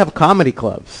they actually have comedy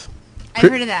clubs. I've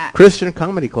heard of that. Christian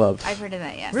comedy clubs. I've heard of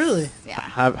that. Yes. Really? Yeah.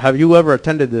 Have you ever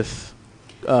attended these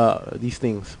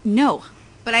things? No,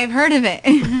 but I've heard of it.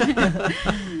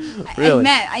 Really?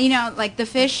 I met, like the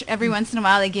Fish. Every once in a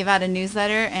while, they give out a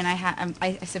newsletter, and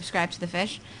I subscribe to the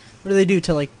Fish. What do they do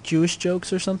to like Jewish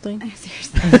jokes or something?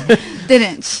 Seriously,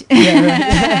 didn't.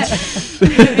 Yeah, right.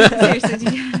 Seriously,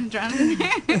 did you have drama in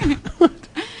there?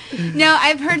 No,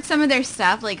 I've heard some of their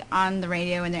stuff like on the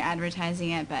radio when they're advertising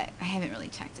it, but I haven't really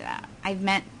checked it out. I've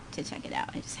meant to check it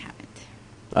out, I just haven't.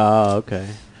 Oh, okay.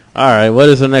 All right. What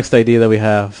is the next idea that we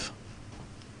have?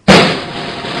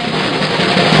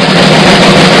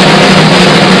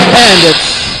 And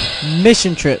it's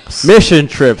mission trips. Mission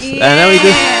trips. Yeah. And then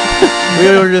we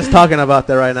were just talking about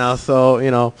that right now.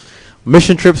 So,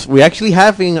 mission trips. We actually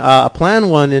having a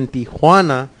planned one in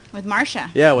Tijuana. With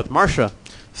Marsha. Yeah, with Marsha.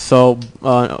 So,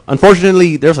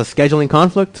 unfortunately, there's a scheduling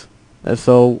conflict.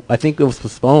 So, I think it was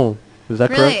postponed. Is that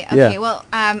really? correct? Okay, yeah. well,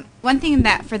 one thing is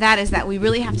that we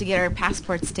really have to get our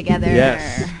passports together.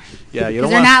 Yes. Yeah, you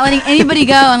don't they're not letting anybody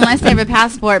go unless they have a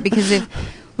passport, because if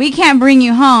we can't bring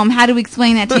you home, how do we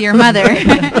explain that to your mother?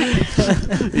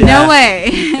 No way.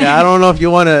 Yeah, I don't know if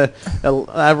you want to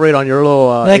elaborate on your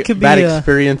little bad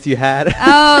experience you had.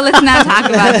 Oh, let's not talk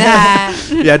about that.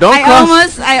 Yeah, don't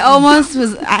I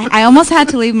almost had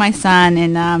to leave my son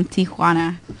in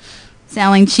Tijuana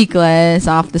selling chicles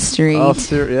off the street. Oh,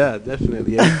 yeah,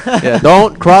 definitely. Yeah.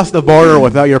 Don't cross the border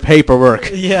without your paperwork.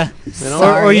 Yeah.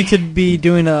 Or you could be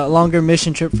doing a longer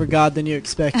mission trip for God than you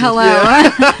expected. Hello.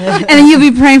 Yeah. And then you'll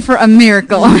be praying for a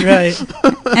miracle. Right.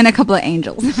 And a couple of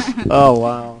angels. Oh,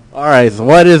 wow. All right, so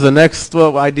what is the next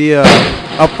idea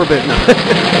up for bid? No.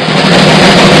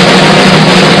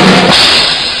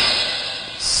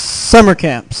 Summer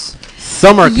camps.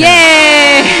 Summer camps. Yay!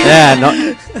 Yeah,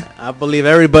 no, I believe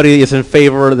everybody is in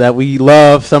favor that we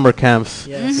love summer camps.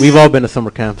 Yes. We've all been to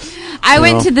summer camps. I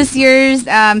went to this year's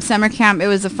summer camp. It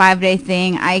was a 5-day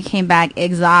thing. I came back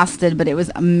exhausted, but it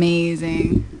was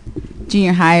amazing.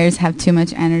 Junior hires have too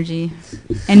much energy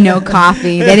and no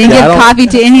coffee. They didn't give coffee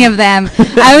to any of them.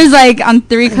 I was like on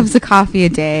 3 cups of coffee a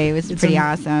day. It was pretty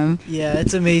awesome. Yeah,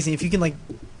 it's amazing. If you can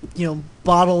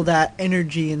bottle that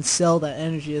energy and sell that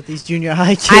energy at these junior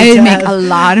high kids. I would make a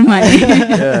lot of money.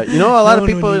 Yeah, a lot of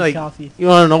people you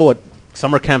want to know what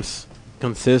summer camps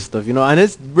consist of, and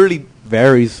it really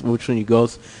varies which one you go.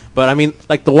 But I mean,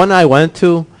 like the one I went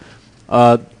to,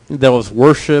 there was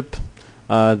worship,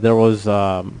 there was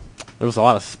a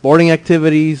lot of sporting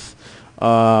activities,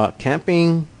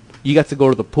 camping. You got to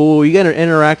go to the pool. You get to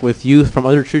interact with youth from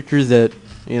other churches that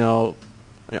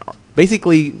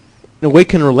basically in a way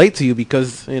can relate to you,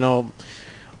 because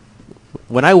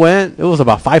when I went, it was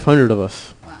about 500 of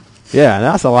us. Wow. Yeah,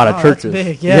 that's a lot of churches.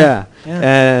 That's big. Yeah.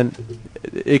 And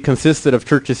it consisted of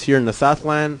churches here in the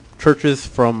Southland, churches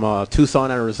from Tucson,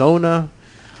 Arizona.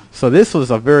 So this was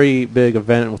a very big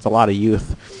event with a lot of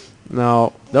youth.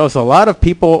 Now, there was a lot of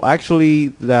people actually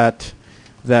that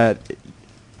that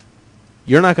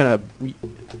you're not gonna.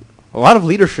 A lot of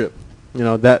leadership,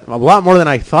 that a lot more than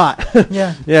I thought.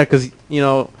 Yeah. Yeah, because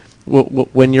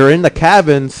when you're in the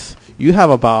cabins, you have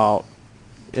about.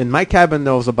 In my cabin,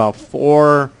 there was about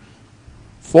four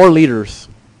leaders.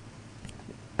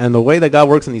 And the way that God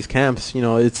works in these camps,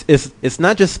 it's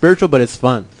not just spiritual, but it's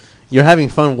fun. You're having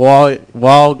fun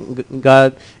while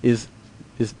God is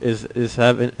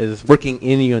working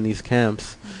in you in these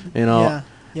camps. Yeah.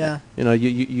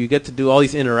 You get to do all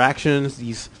these interactions,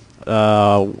 these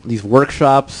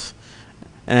workshops,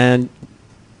 and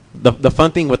the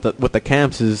fun thing with the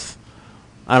camps is,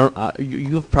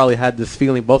 you've probably had this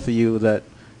feeling, both of you, that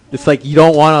it's like you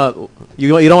don't want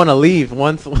to leave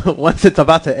once it's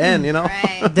about to end,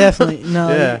 Right. Definitely. No.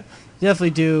 Yeah. You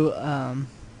definitely do.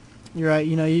 You're right.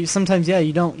 You sometimes,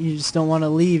 you just don't want to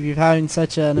leave. You're having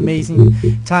such an amazing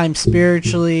time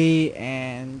spiritually,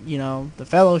 and the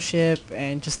fellowship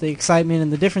and just the excitement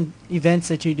and the different events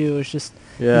that you do is just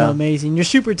amazing. You're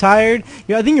super tired.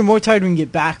 I think you're more tired when you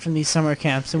get back from these summer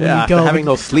camps and when you go having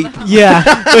no sleep. Yeah,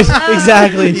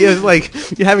 exactly. It's like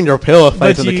you're having your pillow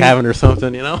fights in the cabin or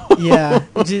something, Yeah,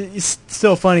 it's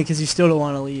still funny because you still don't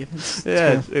want to leave.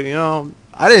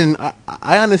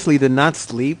 I honestly did not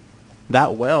sleep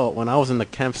that well when I was in the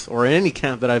camps or any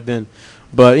camp that I've been,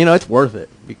 but it's worth it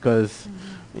because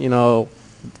you're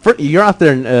out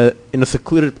there in a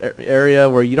secluded area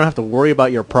where you don't have to worry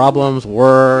about your problems,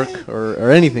 work, or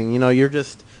anything. You're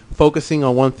just focusing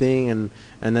on one thing, and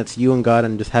that's you and God,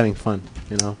 and just having fun.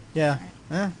 Yeah.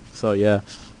 So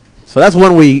that's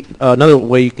one way. Another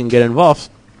way you can get involved.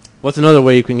 What's another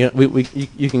way you can get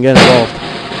you can get involved?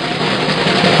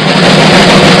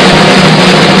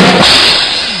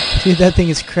 Dude, that thing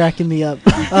is cracking me up.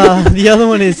 The other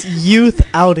one is youth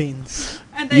outings.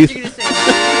 I thought you were going to say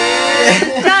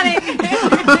Sonic.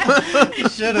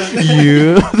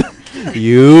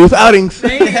 Youth outings.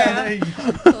 There you go.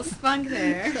 Little spunk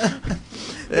there.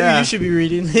 Maybe you should be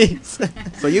reading these.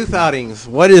 So youth outings,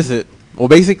 what is it? Well,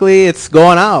 basically, it's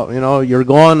going out. You're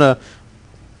going to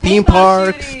theme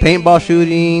parks, paintball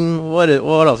shooting. What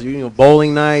else?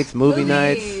 Bowling nights, movie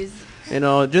nights.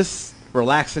 Just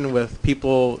relaxing with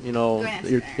people.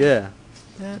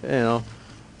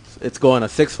 It's going to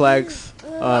Six Flags.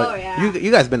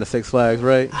 You guys been to Six Flags,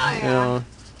 right? Oh, yeah.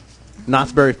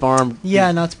 Knott's Berry Farm.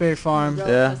 Yeah, Knott's Berry Farm.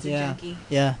 Yeah.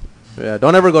 Yeah.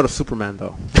 Don't ever go to Superman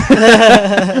though.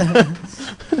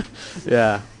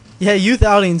 Yeah. Yeah, youth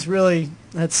outings really.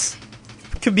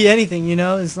 Could be anything,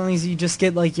 as long as you just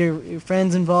get like your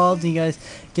friends involved, and you guys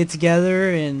get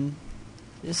together and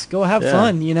just go have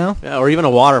fun, Yeah, or even a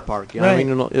water park. Right. I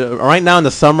mean, right now in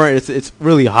the summer, it's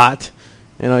really hot.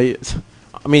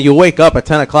 You wake up at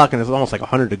 10 o'clock and it's almost like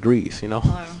 100 degrees.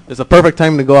 It's a perfect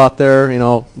time to go out there.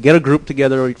 Get a group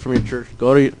together from your church.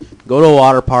 Go to a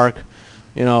water park.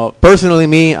 Personally,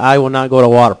 me, I will not go to a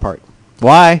water park.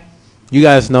 Why? You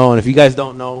guys know, and if you guys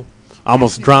don't know, I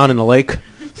almost drowned in the lake.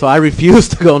 So I refuse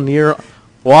to go near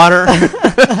water.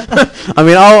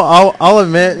 I'll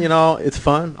admit, it's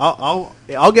fun.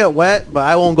 I'll get wet, but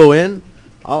I won't go in.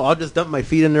 I'll just dump my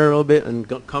feet in there a little bit and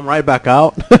come right back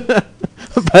out.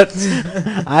 But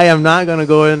I am not gonna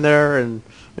go in there and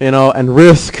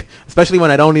risk, especially when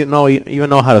I don't even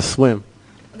know how to swim.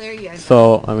 There you go.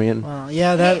 So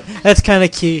that's kind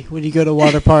of key when you go to a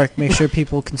water park. Make sure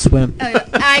people can swim.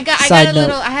 I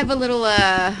have a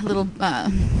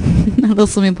little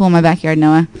swimming pool in my backyard,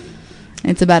 Noah.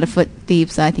 It's about a foot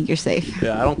deep, so I think you're safe.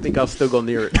 Yeah, I don't think I'll still go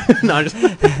near it. No, I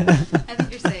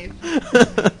think you're safe.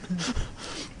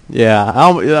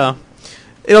 Yeah,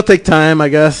 it'll take time, I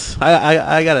guess.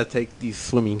 I gotta take these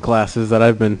swimming classes that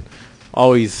I've been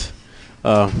always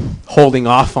holding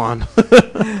off on.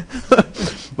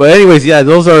 But anyways,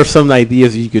 those are some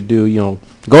ideas you could do.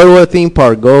 Go to a theme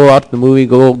park, go out to the movie,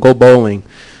 go bowling,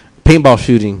 paintball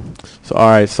shooting. So all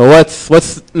right, so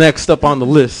what's next up on the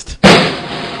list?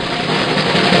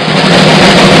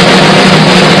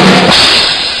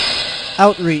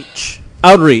 Outreach.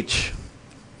 Outreach.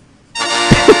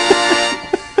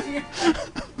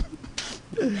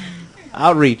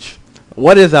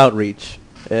 What is outreach?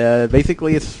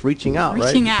 Basically, it's reaching out, right?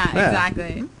 Reaching out,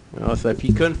 exactly. So if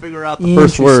you couldn't figure out the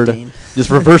first word, just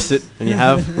reverse it, and you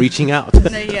have reaching out.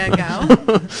 There you go.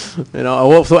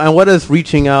 And what does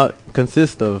reaching out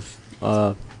consist of?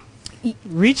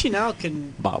 Reaching out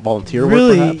can volunteer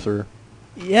really, work, perhaps, or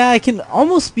it can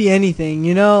almost be anything.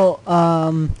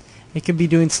 It could be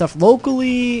doing stuff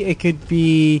locally. It could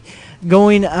be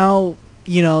going out,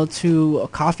 to a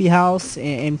coffee house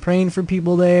and praying for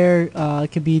people there.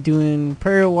 It could be doing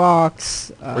prayer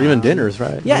walks. Or even dinners,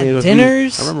 right? Yeah,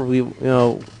 dinners. I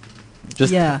remember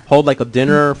just Yeah. hold like a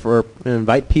dinner for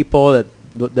invite people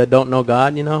that don't know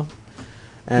God,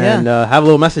 and have a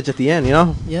little message at the end,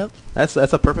 Yep. That's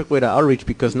a perfect way to outreach,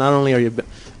 because not only are you,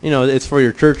 it's for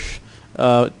your church,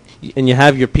 and you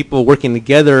have your people working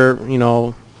together,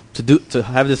 to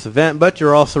have this event, but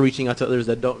you're also reaching out to others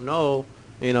that don't know,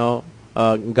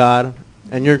 God,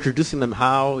 and you're introducing them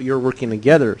how you're working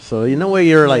together. So in a way,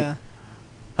 you're like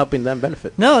helping them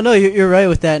benefit. No, you're right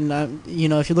with that. And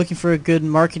if you're looking for a good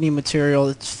marketing material,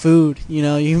 it's food. You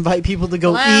invite people to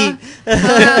go eat.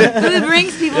 Food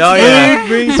brings people Oh, together. yeah.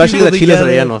 Brings Especially people the chiles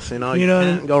together. rellenos, you know,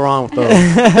 can't go wrong with those.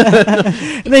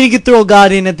 And then you can throw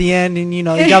God in at the end, and you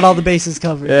got all the bases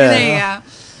covered. Yeah. There you go.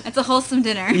 It's a wholesome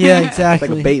dinner. Yeah, exactly.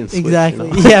 It's like a bait and switch,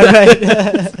 Exactly. Yeah, right.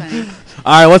 That's funny.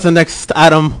 All right, what's the next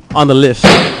item on the list?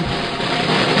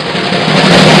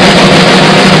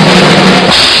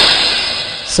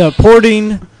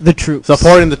 Supporting the troops.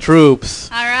 Supporting the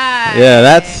troops. All right. Yeah,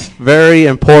 that's very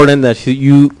important that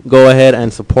you go ahead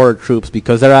and support troops,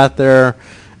 because they're out there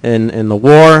in the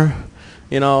war,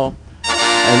 and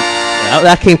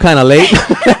that came kind of late.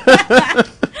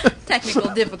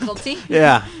 Technical difficulty.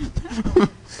 Yeah.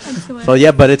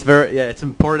 So but it's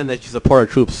important that you support our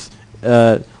troops.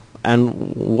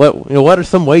 And what are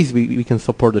some ways we can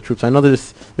support the troops? I know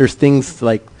there's things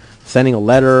like sending a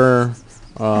letter.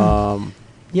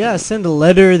 Yeah, send a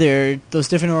letter. There are those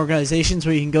different organizations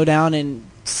where you can go down and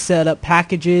set up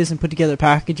packages and put together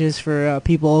packages for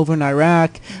people over in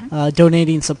Iraq,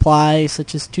 donating supplies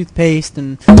such as toothpaste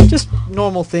and just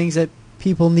normal things that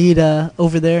people need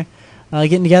over there.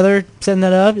 Getting together, setting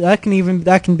that up. That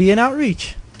can be an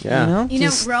outreach. Yeah.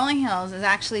 Rolling Hills is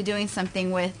actually doing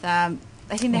something with. I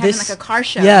think they're having like a car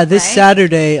show. Yeah, this right?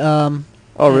 Saturday.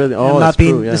 Oh, really? Oh, that's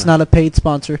true. Yeah. It's not a paid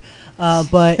sponsor,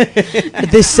 but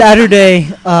this Saturday,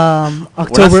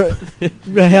 October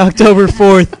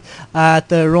 4th, at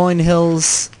the Rolling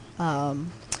Hills,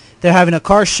 they're having a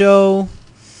car show,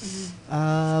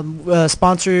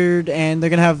 sponsored, and they're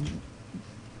gonna have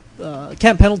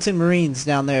Camp Pendleton Marines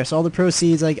down there. So all the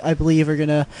proceeds, I believe, are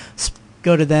gonna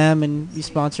go to them and be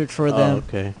sponsored for them. Oh,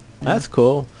 okay. That's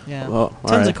cool. Yeah, well,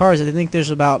 tons of cars. I think there's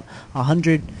about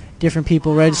 100 different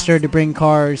people registered to bring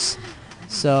cars.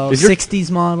 So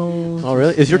 60s models. Oh,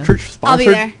 really? Is your church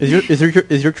sponsored? I'll be there.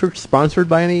 Is your church sponsored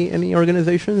by any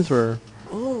organizations, or?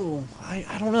 Oh,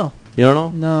 I don't know. You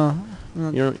don't know?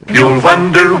 No. You'll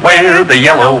wonder where the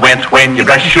yellow went when you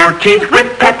brush your teeth with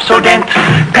Pepsodent.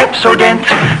 Pepsodent.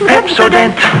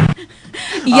 Pepsodent.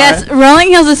 Yes, Rolling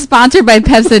Hills is sponsored by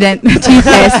Pepsodent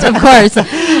toothpaste, of course.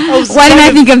 Why didn't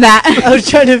I think of that? I was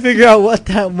trying to figure out what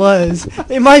that was.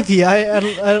 It might be. I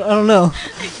don't know. I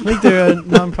think they're a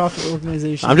non-profit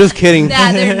organization. I'm just kidding.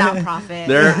 Yeah, they're not-profit.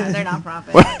 They're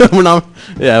not-profit. We're not.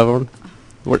 Yeah,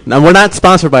 we're not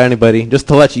sponsored by anybody. Just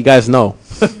to let you guys know.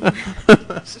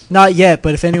 Not yet,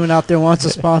 but if anyone out there wants a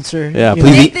sponsor, Yeah, you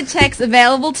please Make the checks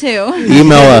available too.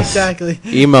 email us. Exactly.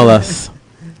 Email us.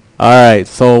 All right.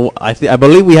 So I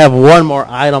believe we have one more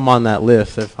item on that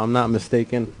list, if I'm not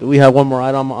mistaken. Do we have one more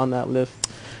item on that list?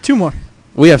 2 more.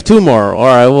 We have 2 more. All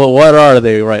right. Well, what are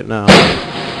they right now?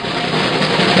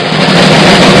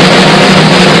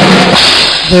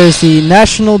 There's the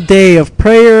National Day of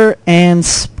Prayer and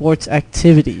Sports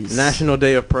Activities. National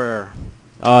Day of Prayer.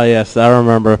 Oh yes, I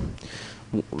remember.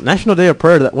 National Day of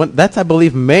Prayer. That's I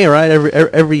believe May, right?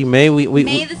 Every May we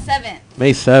May the 7th.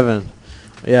 May 7th.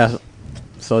 Yeah.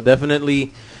 So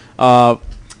definitely, some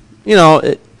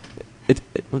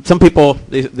people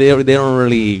they don't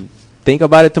really think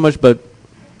about it too much, but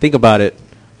think about it.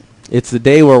 It's the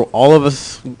day where all of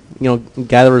us,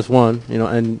 gather as one,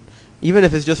 and even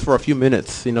if it's just for a few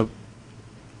minutes,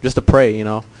 just to pray,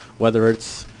 whether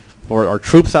it's for our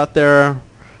troops out there,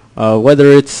 whether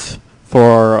it's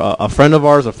for a friend of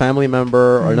ours, a family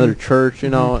member, or another church,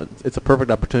 it's a perfect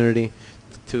opportunity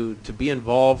to be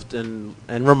involved and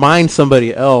remind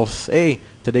somebody else, hey,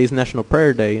 today's National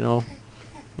Prayer Day.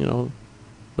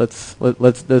 Let's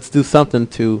do something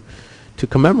to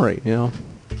commemorate.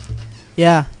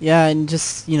 Yeah, and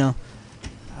just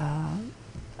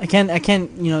I can't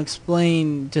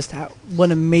explain just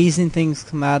what amazing things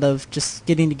come out of just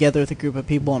getting together with a group of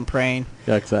people and praying.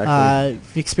 Yeah, exactly.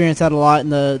 I've experienced that a lot in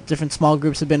the different small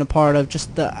groups I've been a part of.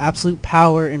 Just the absolute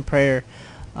power in prayer.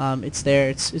 It's there.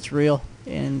 It's real.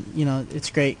 And it's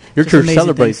great. Your Just church amazing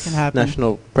celebrates things can happen.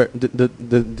 National Prayer.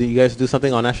 Do you guys do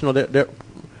something on National Day?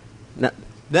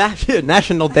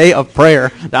 National Day of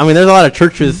Prayer. I mean, there's a lot of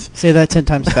churches. Say that 10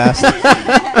 times fast.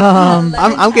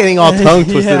 I'm getting all tongue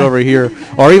twisted Yeah. over here.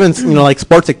 Or even like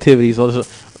sports activities.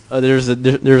 There's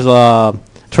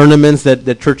tournaments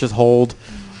that churches hold,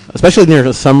 especially near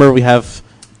the summer. We have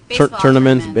Baseball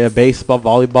tournaments, tournaments. baseball,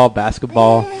 volleyball,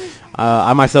 basketball.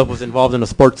 I myself was involved in a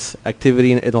sports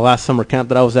activity in the last summer camp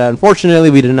that I was at. Unfortunately,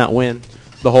 we did not win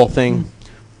the whole thing.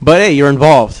 But hey, you're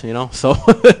involved, you know. So,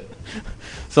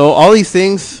 so all these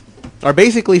things are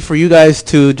basically for you guys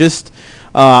to just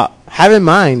have in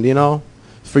mind, you know,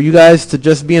 for you guys to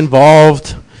just be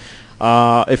involved.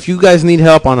 If you guys need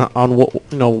help on what,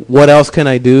 you know, what else can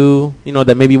I do, you know,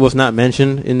 that maybe was not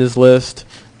mentioned in this list,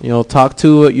 you know, talk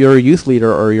to your youth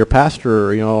leader or your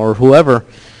pastor, you know, or whoever,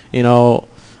 you know,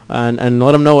 and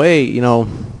let them know, hey, you know,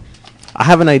 I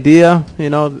have an idea, you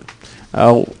know,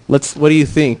 what do you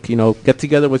think? You know, get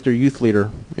together with your youth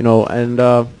leader, you know, and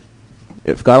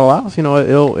if God allows, you know,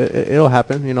 it'll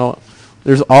happen. You know,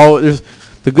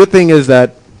 the good thing is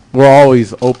that we're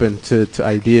always open to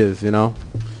ideas, you know,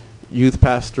 youth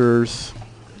pastors,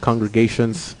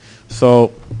 congregations.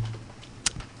 So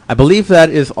I believe that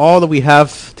is all that we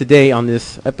have today on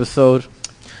this episode.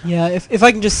 Yeah, if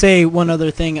I can just say one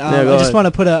other thing, I just want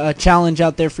to put a challenge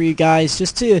out there for you guys,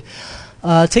 just to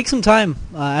take some time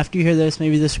after you hear this,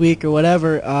 maybe this week or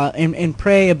whatever, and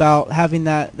pray about having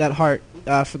that heart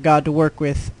for God to work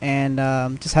with, and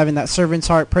just having that servant's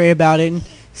heart. Pray about it and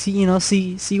see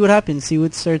what happens, see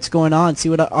what starts going on, see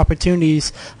what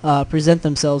opportunities present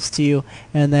themselves to you,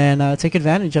 and then take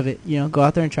advantage of it. You know, go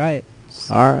out there and try it.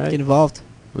 Just all right, get involved.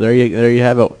 There you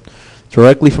have it,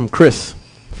 directly from Chris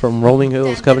from Rolling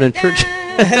Hills Covenant Church.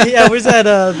 Yeah, where's that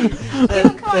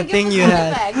that thing you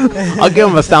had? I'll give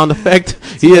him a sound effect.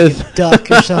 He is a duck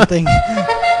or something.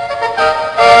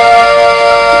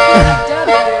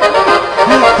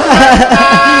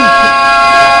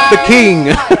 The king.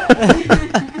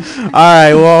 All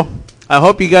right, well, I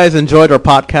hope you guys enjoyed our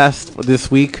podcast for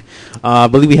this week. I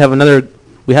believe we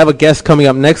have a guest coming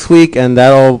up next week, and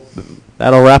that'll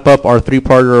wrap up our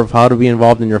 3-parter of how to be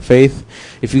involved in your faith.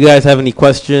 If you guys have any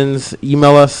questions,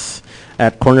 email us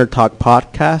at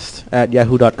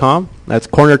cornertalkpodcast@yahoo.com. That's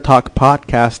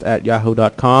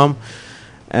cornertalkpodcast@yahoo.com.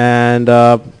 And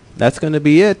that's going to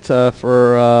be it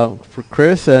for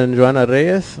Chris and Joanna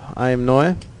Reyes. I am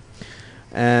Noe.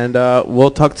 And we'll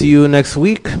talk to you next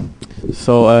week.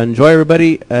 So enjoy,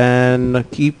 everybody, and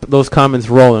keep those comments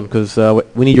rolling, because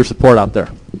we need your support out there.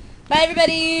 Bye,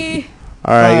 everybody.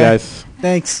 All right, Bye. guys.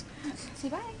 Thanks. Say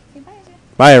bye. Say bye.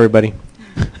 Bye, everybody.